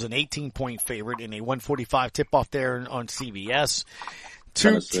 Vols an 18-point favorite in a 1:45 tip-off there on CBS.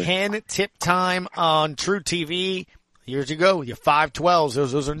 2:10 tip time on True TV. Here you go. Your 5-12s.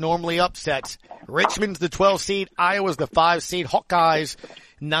 Those are normally upsets. Richmond's the 12 seed. Iowa's the 5 seed. Hawkeyes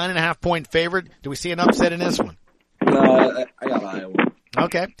 9.5-point favorite. Do we see an upset in this one? No, I got Iowa.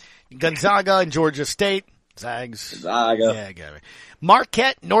 Okay. Gonzaga and Georgia State. Zags. Gonzaga. Yeah, got it.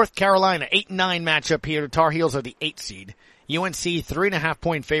 Marquette, North Carolina. 8-9 matchup here. The Tar Heels are the 8 seed. UNC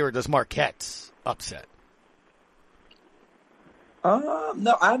 3.5-point favorite. Does Marquette's upset?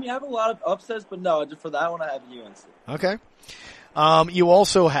 No, I mean, I have a lot of upsets, but no, just for that one, I have UNC. Okay. You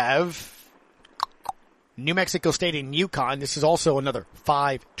also have New Mexico State and UConn. This is also another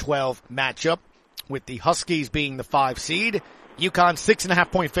 5-12 matchup with the Huskies being the 5 seed. UConn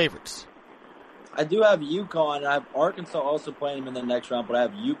 6.5-point favorites. I do have UConn, and I have Arkansas also playing them in the next round, but I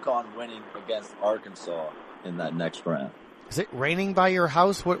have UConn winning against Arkansas in that next round. Is it raining by your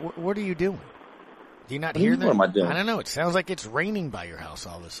house? What are you doing? Do you not hear that? What am I doing? I don't know. It sounds like it's raining by your house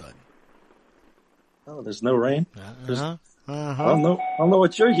all of a sudden. Oh, there's no rain? Uh-huh. I don't know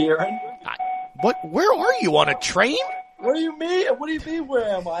what you're hearing. Where are you, on a train? What do you mean? What do you mean, where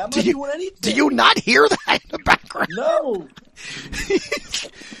am I? I'm not doing anything. Do you not hear that in the background? No.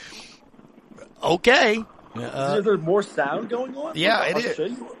 Okay. Is there more sound going on? Yeah, it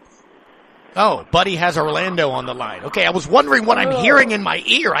is. Oh, Buddy has Orlando on the line. Okay, I was wondering what I'm hearing in my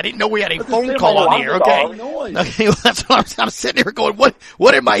ear. I didn't know we had a phone call on here. Okay. Okay, well, that's what I'm sitting here going,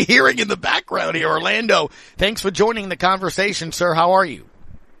 what am I hearing in the background here? Orlando, thanks for joining the conversation, sir. How are you?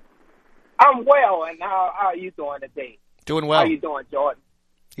 I'm well, and how are you doing today? Doing well. How you doing, Jordan?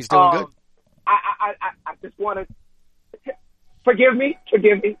 He's doing good. I just want to forgive me,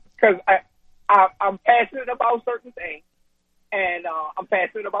 because I'm passionate about certain things, and I'm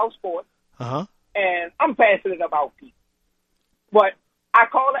passionate about sports, and I'm passionate about people. But I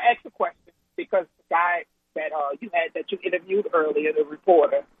called to ask a question because the guy that you interviewed earlier, the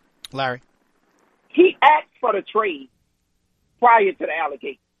reporter, Larry, he asked for the trade prior to the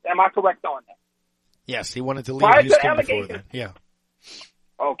allegations. Am I correct on that? Yes, he wanted to leave prior Houston to the before then. Yeah.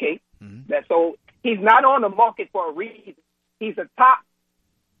 Okay. So he's not on the market for a reason. He's a top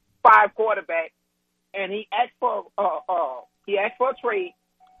 5 quarterback, and he asked for a trade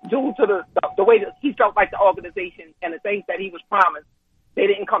due to the way that he felt like the organization and the things that he was promised, they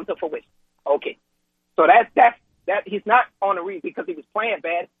didn't come to fruition. Okay. So that he's not on the reason because he was playing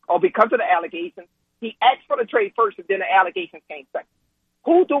bad or because of the allegations. He asked for the trade first, and then the allegations came second.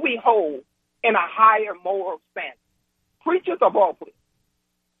 Who do we hold in a higher moral standard? Preachers or ball players?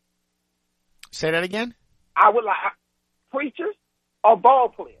 Say that again? I would like preachers or ball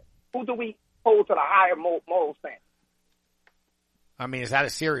players. Who do we hold to the higher moral standard? I mean, is that a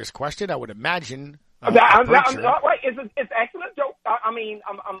serious question? I would imagine. Right. It's an excellent joke. I mean,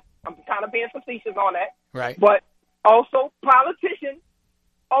 I'm kind of being facetious on that. Right. But also politicians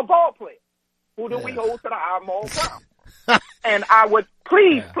or ball players. Who do we hold to the higher moral ground? And I would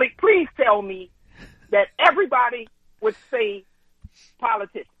please tell me that everybody would say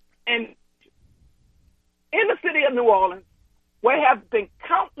politicians. And in the city of New Orleans, there have been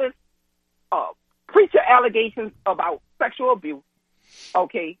countless preacher allegations about sexual abuse.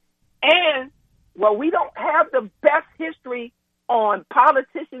 Okay. And we don't have the best history on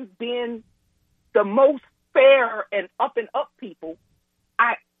politicians being the most fair and up people.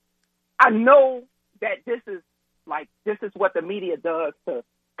 I know that this is what the media does to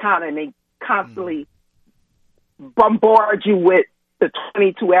they constantly bombard you with the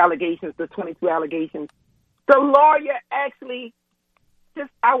 22 allegations. The lawyer actually just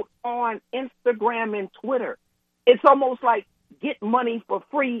out on Instagram and Twitter. It's almost like get money for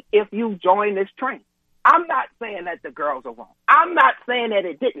free if you join this train. I'm not saying that the girls are wrong. I'm not saying that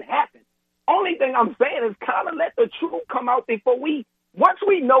it didn't happen. Only thing I'm saying is kind of let the truth come out once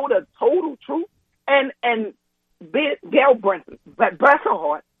we know the total truth, and Gail Brenson, bless her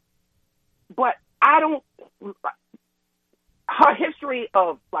heart, but I don't, her history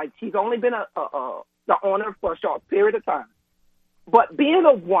of, she's only been the owner for a short period of time, but being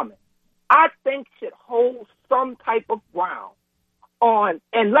a woman, I think should hold some type of ground on,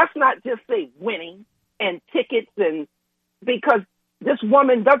 and let's not just say winning and tickets, and because this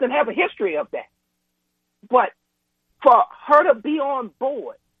woman doesn't have a history of that. But for her to be on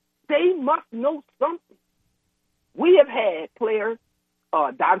board, they must know something. We have had players,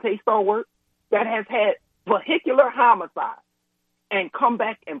 Dante Stallworth, that has had vehicular homicide and come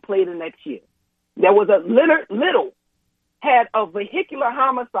back and play the next year. There was a Little had a vehicular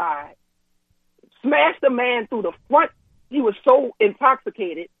homicide, smashed a man through the front. He was so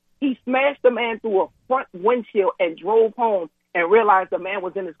intoxicated, he smashed the man through a front windshield and drove home and realized the man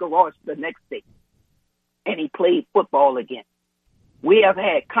was in his garage the next day. And he played football again. We have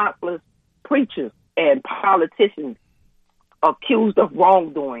had countless preachers and politicians accused of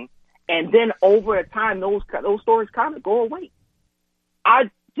wrongdoing, and then over time, those stories kind of go away. I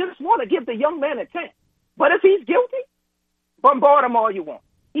just want to give the young man a chance. But if he's guilty, bombard him all you want.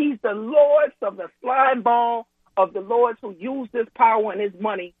 He's the lords of the slime ball of the lords who use this power and his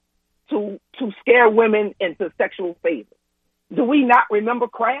money to scare women into sexual favor. Do we not remember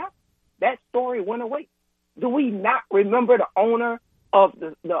Kraft? That story went away. Do we not remember the owner of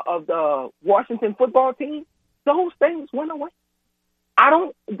the Washington football team? Those things went away.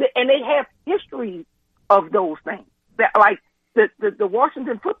 And they have history of those things. That, like the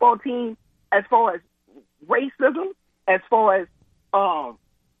Washington football team, as far as racism, as far as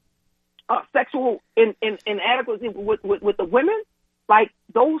sexual inadequacy with the women, like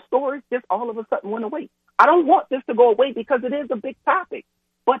those stories just all of a sudden went away. I don't want this to go away because it is a big topic.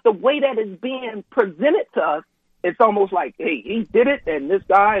 But the way that it's being presented to us, it's almost like, hey, he did it, and this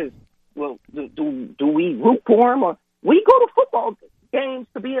guy is, well, do we root for him? Or we go to football games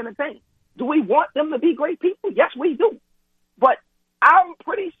to be entertained. Do we want them to be great people? Yes, we do. But I'm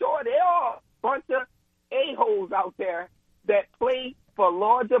pretty sure there are a bunch of a-holes out there that play for a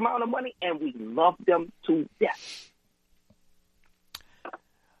large amount of money, and we love them to death.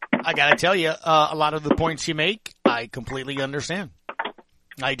 I got to tell you, a lot of the points you make, I completely understand.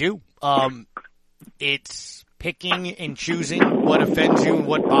 I do. It's picking and choosing what offends you and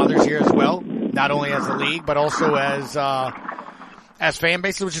what bothers you as well, not only as a league, but also as as fan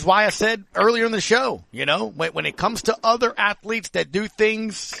bases, which is why I said earlier in the show, you know, when it comes to other athletes that do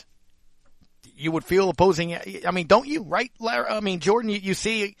things you would feel opposing, I mean, don't you, right, Larry? I mean, Jordan, you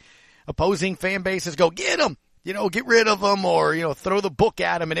see opposing fan bases go, get him, you know, get rid of him, or, you know, throw the book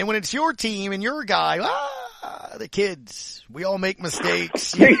at him. And then when it's your team and your guy, the kids, we all make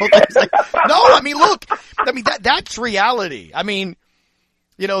mistakes. You know, like, no, I mean, look, I mean, that's reality. I mean,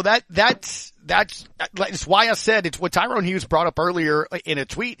 you know, that's why I said it's what Tyrone Hughes brought up earlier in a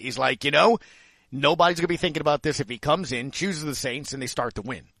tweet. He's like, you know, nobody's going to be thinking about this if he comes in, chooses the Saints, and they start to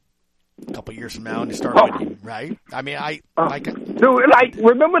win. A couple years from now, and they start winning, right? I mean, dude, like,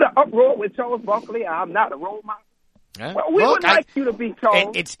 remember the uproar with Charles Barkley? I'm not a role model. Well, we would like you to be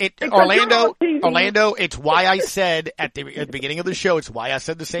Charles. Orlando, it's why I said at the beginning of the show, it's why I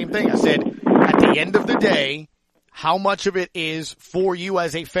said the same thing. I said, at the end of the day, how much of it is for you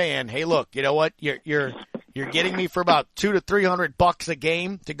as a fan? Hey, look, you know what? You're getting me for about $200 to $300 a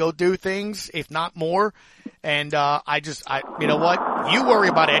game to go do things, if not more. And, you know what? You worry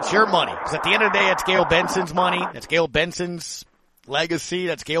about it. It's your money. Because at the end of the day, it's Gail Benson's money. That's Gail Benson's legacy.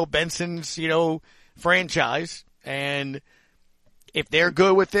 That's Gail Benson's, you know, franchise. And if they're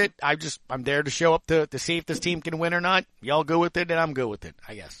good with it, I'm there to show up to see if this team can win or not. Y'all go with it, and I'm good with it,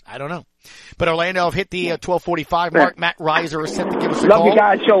 I guess. I don't know. But Orlando, I've hit the 12:45 mark. Matt Reiser is set to give us a call. Love you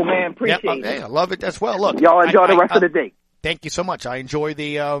guys' show, man. Appreciate it. Hey, I love it as well. Look, y'all enjoy the rest of the day. Thank you so much. I enjoy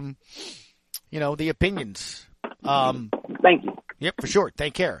the, you know, the opinions. Thank you. Yep, for sure.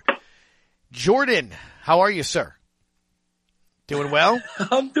 Take care. Jordan, how are you, sir? Doing well?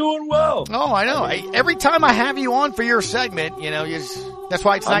 I'm doing well. Oh, I know. Every time I have you on for your segment, you know, that's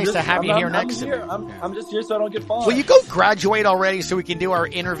why it's nice to have you here next to me. I'm just here so I don't get fined. Will you go graduate already so we can do our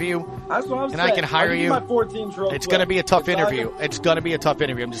interview? That's what I'm saying. And I can hire you. My 4 teams real it's quick. going to be a tough interview. It's going to be a tough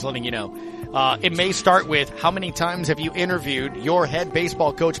interview. I'm just letting you know. It may start with, how many times have you interviewed your head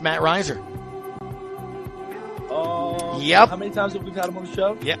baseball coach, Matt Reiser? Yep. How many times have we had him on the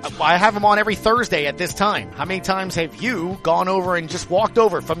show? Yeah, I have him on every Thursday at this time. How many times have you gone over and just walked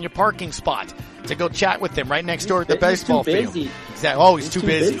over from your parking spot to go chat with him right next door at the baseball field? He's too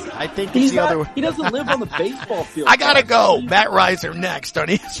busy. I think it's the other way. He doesn't live on the baseball field. I gotta go. Matt Reiser next on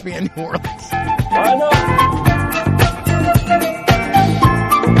ESPN New Orleans. I know.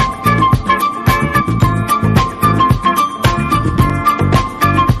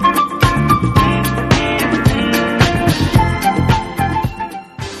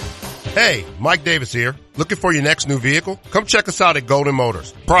 Hey, Mike Davis here. Looking for your next new vehicle? Come check us out at Golden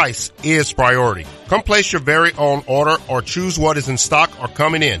Motors. Price is priority. Come place your very own order or choose what is in stock or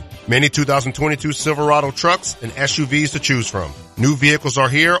coming in. Many 2022 Silverado trucks and SUVs to choose from. New vehicles are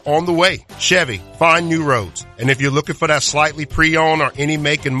here on the way. Chevy, find new roads. And if you're looking for that slightly pre-owned or any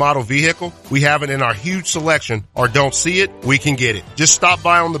make and model vehicle, we have it in our huge selection, or don't see it, we can get it. Just stop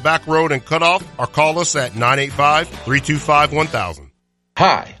by on the back road and cut off or call us at 985-325-1000.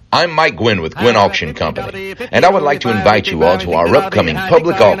 Hi, I'm Mike Gwynn with Gwynn Auction Company, and I would like to invite you all to our upcoming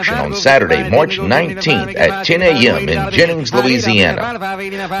public auction on Saturday, March 19th at 10 a.m. in Jennings, Louisiana.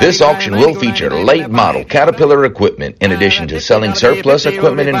 This auction will feature late model Caterpillar equipment in addition to selling surplus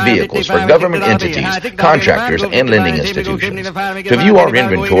equipment and vehicles for government entities, contractors, and lending institutions. To view our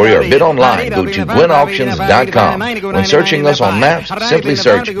inventory or bid online, go to GwynnAuctions.com. When searching us on maps, simply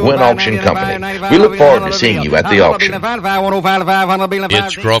search Gwynn Auction Company. We look forward to seeing you at the auction.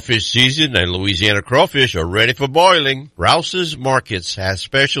 It's crawfish season and Louisiana crawfish are ready for boiling. Rouse's Markets has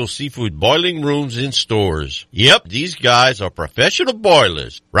special seafood boiling rooms in stores. Yep, these guys are professional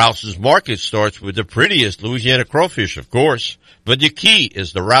boilers. Rouse's Market starts with the prettiest Louisiana crawfish, of course. But the key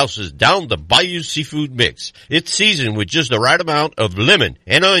is the Rouse's Down the Bayou seafood mix. It's seasoned with just the right amount of lemon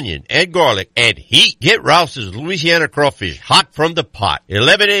and onion and garlic and heat. Get Rouse's Louisiana crawfish hot from the pot.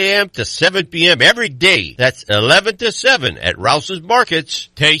 11 a.m. to 7 p.m. every day. That's 11 to 7 at Rouse's Markets.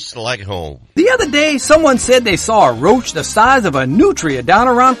 Tastes like home. The other day, someone said they saw a roach the size of a nutria down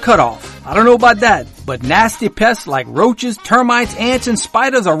around Cutoff. I don't know about that, but nasty pests like roaches, termites, ants, and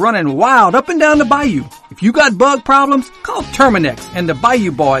spiders are running wild up and down the bayou. If you got bug problems, call Terminex and the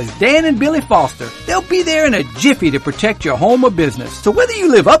Bayou Boys, Dan and Billy Foster. They'll be there in a jiffy to protect your home or business. So whether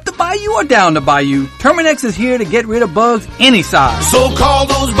you live up the bayou or down the bayou, Terminex is here to get rid of bugs any size. So call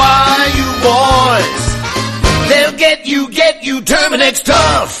those Bayou Boys. They'll get you Terminex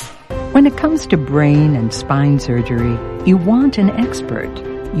tough. When it comes to brain and spine surgery, you want an expert.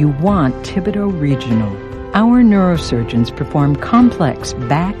 You want Thibodeau Regional. Our neurosurgeons perform complex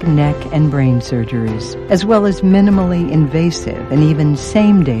back, neck, and brain surgeries, as well as minimally invasive and even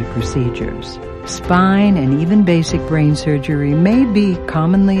same-day procedures. Spine and even basic brain surgery may be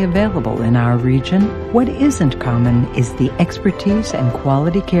commonly available in our region. What isn't common is the expertise and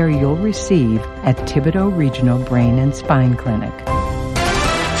quality care you'll receive at Thibodeau Regional Brain and Spine Clinic.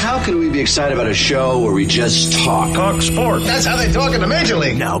 How can we be excited about a show where we just talk? Talk sports. That's how they talk in the Major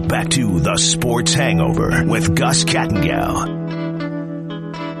League. Now back to the Sports Hangover with Gus Kattengell.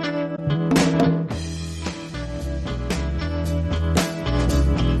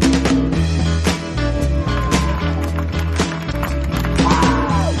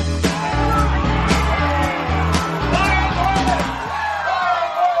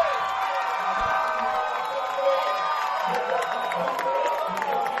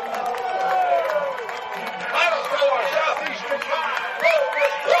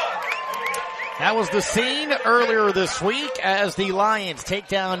 That was the scene earlier this week as the Lions take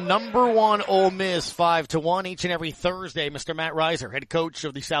down number 1 Ole Miss 5-1 each and every Thursday. Mr. Matt Reiser, head coach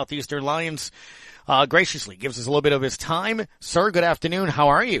of the Southeastern Lions, graciously gives us a little bit of his time. Sir, good afternoon. How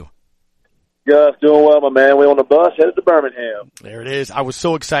are you? Gus, doing well, my man. We on the bus headed to Birmingham. There it is. I was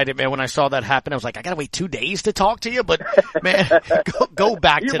so excited, man, when I saw that happen. I was like, I gotta wait 2 days to talk to you, but man, go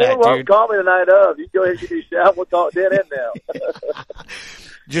back to that, dude. Call me the night of. You go ahead and give me a shout. We'll talk then and now.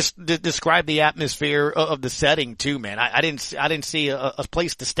 Just describe the atmosphere of the setting too, man. I didn't see a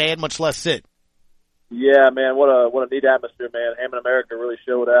place to stand, much less sit. Yeah, man, what a neat atmosphere, man. Hammond America really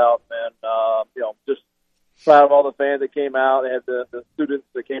showed out, man. Just proud of all the fans that came out. They had the students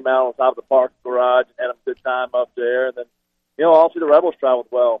that came out on top of the park garage and had a good time up there. And then, also the Rebels traveled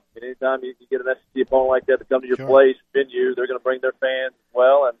well. I mean, anytime you get an SEC opponent like that to come to your place, venue, they're going to bring their fans as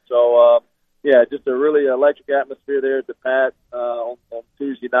well. And so, just a really electric atmosphere there at the Pat on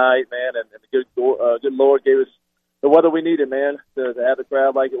Tuesday night, man. And the good Lord gave us the weather we needed, man, to have the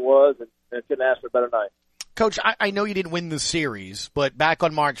crowd like it was, and couldn't ask for a better night. Coach, I know you didn't win the series, but back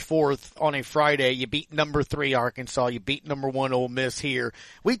on March 4th on a Friday, you beat number 3 Arkansas, you beat number 1 Ole Miss here.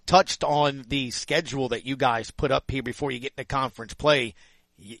 We touched on the schedule that you guys put up here before you get into conference play.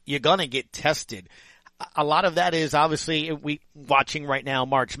 You're going to get tested. A lot of that is obviously watching right now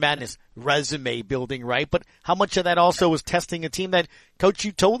March Madness, resume building, right? But how much of that also was testing a team that, Coach,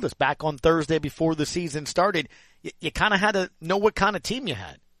 you told us back on Thursday before the season started, you kind of had to know what kind of team you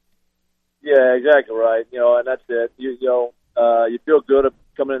had. Yeah, exactly right. And that's it. You feel good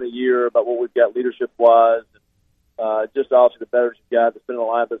coming in the year about what we've got leadership-wise, just obviously the veterans you've got that's been in the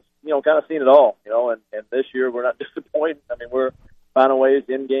line, but kind of seen it all. And this year we're not disappointed. I mean, we're finding ways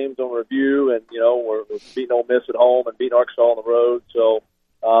to end games on review, and we're beating Ole Miss at home and beating Arkansas on the road. So,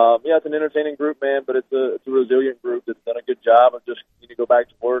 it's an entertaining group, man, but it's a resilient group that's done a good job of just continuing to go back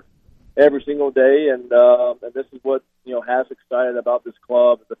to work every single day, and this is what has excited about this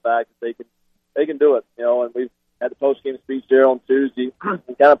club is the fact that they can do it. And we've had the post game speech there on Tuesday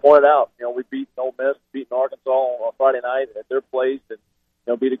and kind of pointed out, we beat Ole Miss, beaten Arkansas on Friday night at their place,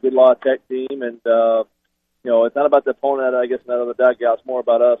 and beat a good La Tech team, and it's not about the opponent, I guess, in that other dugout. It's more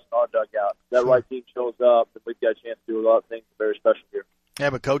about us and our dugout. If that right team shows up, then we've got a chance to do a lot of things very special here. Yeah,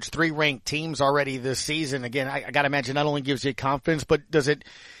 but Coach, 3 ranked teams already this season. Again, I got to imagine not only gives you confidence, but does it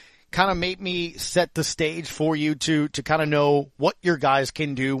kind of make me set the stage for you to kind of know what your guys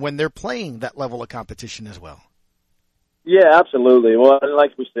can do when they're playing that level of competition as well? Yeah, absolutely. Well,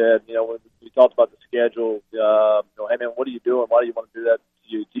 like we said, when we talked about the schedule, hey man, what are you doing? Why do you want to do that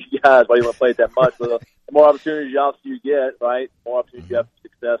to you guys? Why do you want to play it that much? Well, the more opportunities you get, right, the more opportunities you have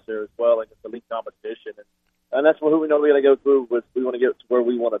success there as well against the league competition. And that's who we know we got to go through with. We want to get to where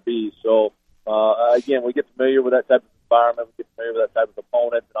we want to be. So, again, we get familiar with that type of environment. We get familiar with that type of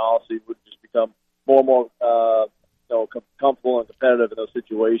opponent, and honestly, we just become more and more, comfortable and competitive in those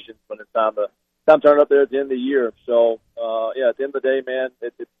situations when it's time to turn up there at the end of the year. So, at the end of the day, man,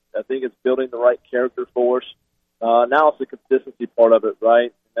 I think it's building the right character for us. Now it's the consistency part of it,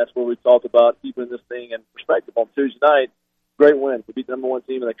 right? And that's what we talked about, keeping this thing in perspective on Tuesday night. Great win. To beat the number 1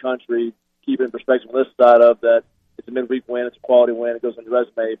 team in the country, keep it in perspective on this side of that. It's a midweek win. It's a quality win. It goes on your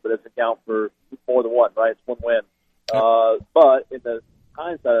resume, but it doesn't count for more than one, right? It's one win. But in the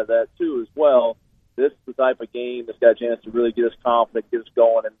hindsight of that, too, as well, this is the type of game that's got a chance to really get us confident, get us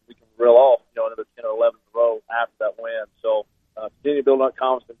going, and we can reel off, another 10 or 11 in a row after that win. So continue to build our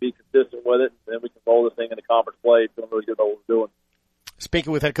confidence and be consistent with it, and then we can roll this thing into conference play, feeling really good about what we're doing.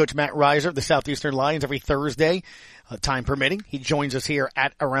 Speaking with head coach Matt Reiser of the Southeastern Lions every Thursday, time permitting. He joins us here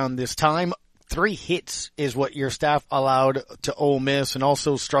at around this time. 3 hits is what your staff allowed to Ole Miss, and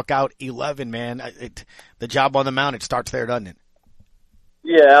also struck out 11, man. The job on the mound, it starts there, doesn't it?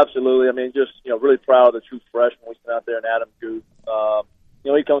 Yeah, absolutely. I mean, just, really proud of the true freshman we sent out there in Adam Goof.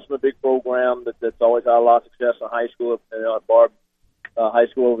 He comes from a big program that's always had a lot of success in high school at Barb high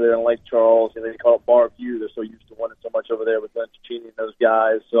school over there in Lake Charles, and they call it Bar View. They're so used to winning so much over there with Glenn Cicchini and those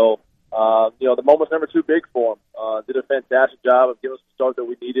guys. So, the moment's never too big for him. Did a fantastic job of giving us the start that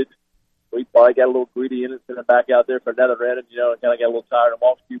we needed. We probably got a little greedy in it, sending back out there for another inning, kind of got a little tired and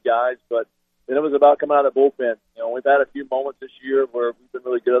walked a few guys, but then it was about coming out of the bullpen. We've had a few moments this year where we've been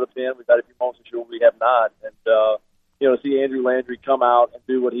really good at the pen. We've had a few moments this year where we have not. And, see Andrew Landry come out and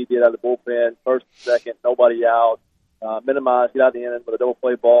do what he did out of the bullpen, first and second, nobody out, minimize, get out of the inning with a double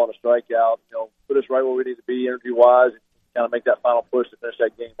play ball and a strikeout, put us right where we need to be energy-wise and kind of make that final push to finish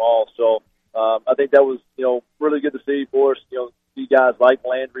that game off. So I think that was, really good to see for us. See guys like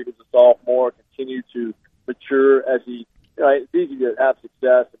Landry, who's a sophomore, continue to mature as he, it's easy to have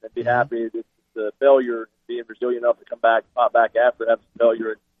success and then be happy. It's the failure, being resilient enough to pop back after having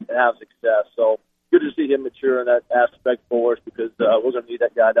failure and have success. So good to see him mature in that aspect for us because we're going to need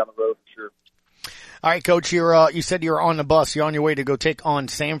that guy down the road for sure. All right, Coach, you said you're on the bus. You're on your way to go take on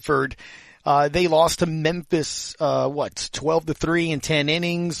Samford. They lost to Memphis, 12-3 in 10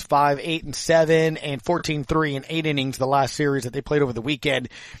 innings, 5-8-7, and 14-3 in 8 innings, the last series that they played over the weekend.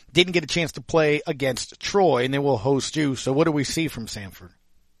 Didn't get a chance to play against Troy, and they will host you. So what do we see from Samford?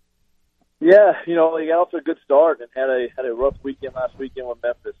 Yeah, they got off to a good start and had a rough weekend last weekend with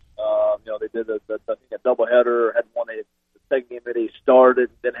Memphis. They did a doubleheader, had won the second game that they started,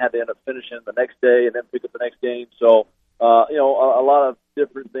 then had to end up finishing the next day and then pick up the next game. So, a lot of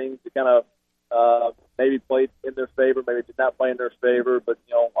different things that kind of maybe played in their favor, maybe did not play in their favor, but,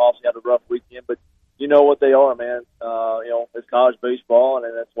 also had a rough weekend. But you know what they are, man. It's college baseball,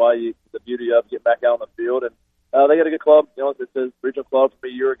 and that's why the beauty of getting back out on the field. And they got a good club. It's a regional club from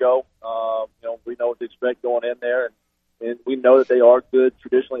a year ago. We know what to expect going in there, and we know that they are good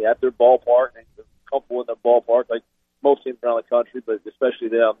traditionally at their ballpark and comfortable in their ballpark, like most teams around the country, but especially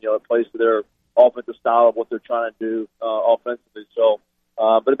them. It plays to their offensive style of what they're trying to do offensively. So,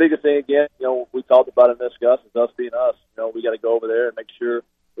 but the biggest thing again, we talked about in this, Gus, is us being us. We got to go over there and make sure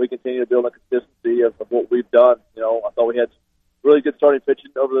we continue to build a consistency of what we've done. I thought we had some really good starting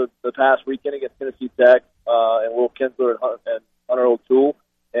pitching over the past weekend against Tennessee Tech and Will Kinsler and Hunter O'Toole.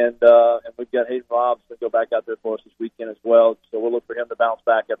 And we've got Hayden Robbs to go back out there for us this weekend as well. So we'll look for him to bounce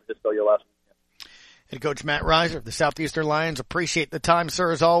back after his failure last weekend. Head Coach Matt Reiser of the Southeastern Lions. Appreciate the time,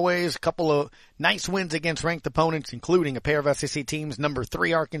 sir, as always. A couple of nice wins against ranked opponents, including a pair of SEC teams, number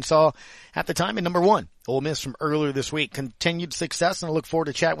 3 Arkansas at the time and number 1 Ole Miss from earlier this week. Continued success, and I look forward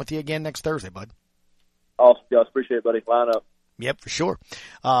to chatting with you again next Thursday, bud. Awesome, Gus. Appreciate it, buddy. Line up. Yep, for sure.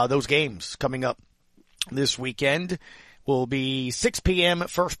 Those games coming up this weekend will be 6 p.m.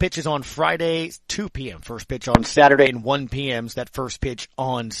 First pitch is on Friday, 2 p.m. First pitch on Saturday, and 1 p.m. is that first pitch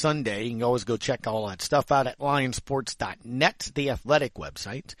on Sunday. You can always go check all that stuff out at lionsports.net, the athletic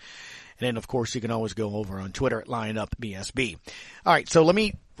website. And then, of course, you can always go over on Twitter at LionUpBSB. All right, so let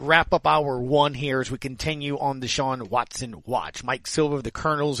me wrap up hour 1 here as we continue on the Deshaun Watson Watch. Mike Silva of the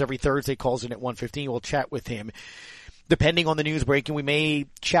Colonels every Thursday calls in at 1:15. We'll chat with him. Depending on the news breaking, we may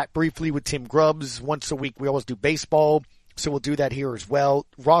chat briefly with Tim Grubbs once a week. We always do baseball, so we'll do that here as well.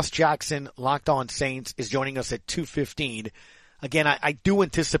 Ross Jackson, Locked On Saints, is joining us at 2:15. Again, I do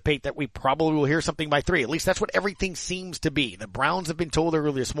anticipate that we probably will hear something by 3. At least that's what everything seems to be. The Browns have been told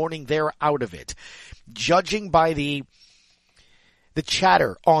earlier this morning they're out of it. Judging by the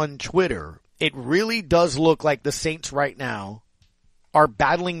chatter on Twitter, it really does look like the Saints right now are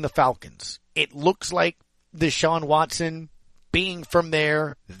battling the Falcons. It looks like Deshaun Watson being from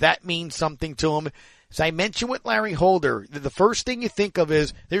there, that means something to him. As I mentioned with Larry Holder, the first thing you think of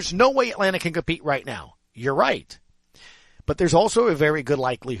is there's no way Atlanta can compete right now. You're right. But there's also a very good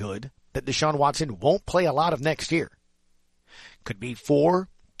likelihood that Deshaun Watson won't play a lot of next year. Could be 4,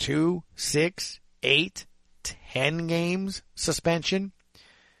 2, 6, 8, 10 games suspension.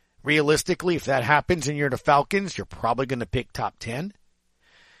 Realistically, if that happens and you're the Falcons, you're probably going to pick top 10.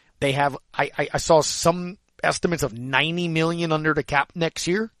 They have, I saw some estimates of $90 million under the cap next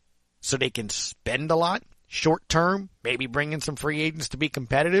year, so they can spend a lot short term, maybe bring in some free agents to be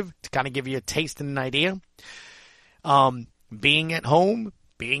competitive, to kind of give you a taste and an idea. Being at home,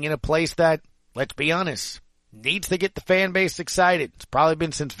 being in a place that, let's be honest, needs to get the fan base excited. It's probably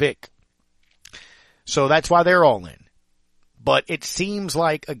been since Vic. So that's why they're all in. But it seems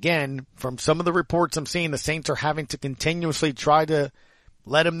like, again, from some of the reports I'm seeing, the Saints are having to continuously try to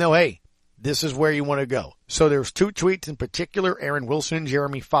let them know, hey, this is where you want to go. So there's 2 tweets in particular, Aaron Wilson and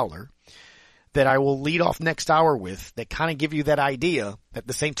Jeremy Fowler, that I will lead off next hour with that kind of give you that idea that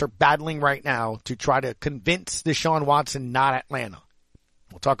the Saints are battling right now to try to convince Deshaun Watson not Atlanta.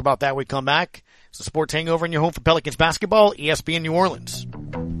 We'll talk about that when we come back. It's the Sports Hangover in your home for Pelicans basketball, ESPN New Orleans.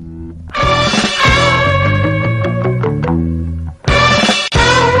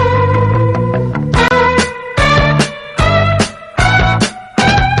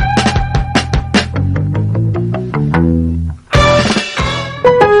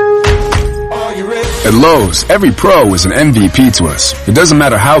 Lowe's, every pro is an MVP to us. It doesn't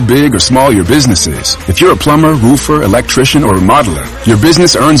matter how big or small your business is. If you're a plumber, roofer, electrician, or remodeler, your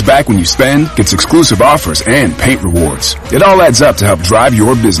business earns back when you spend, gets exclusive offers, and paint rewards. It all adds up to help drive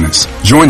your business. Join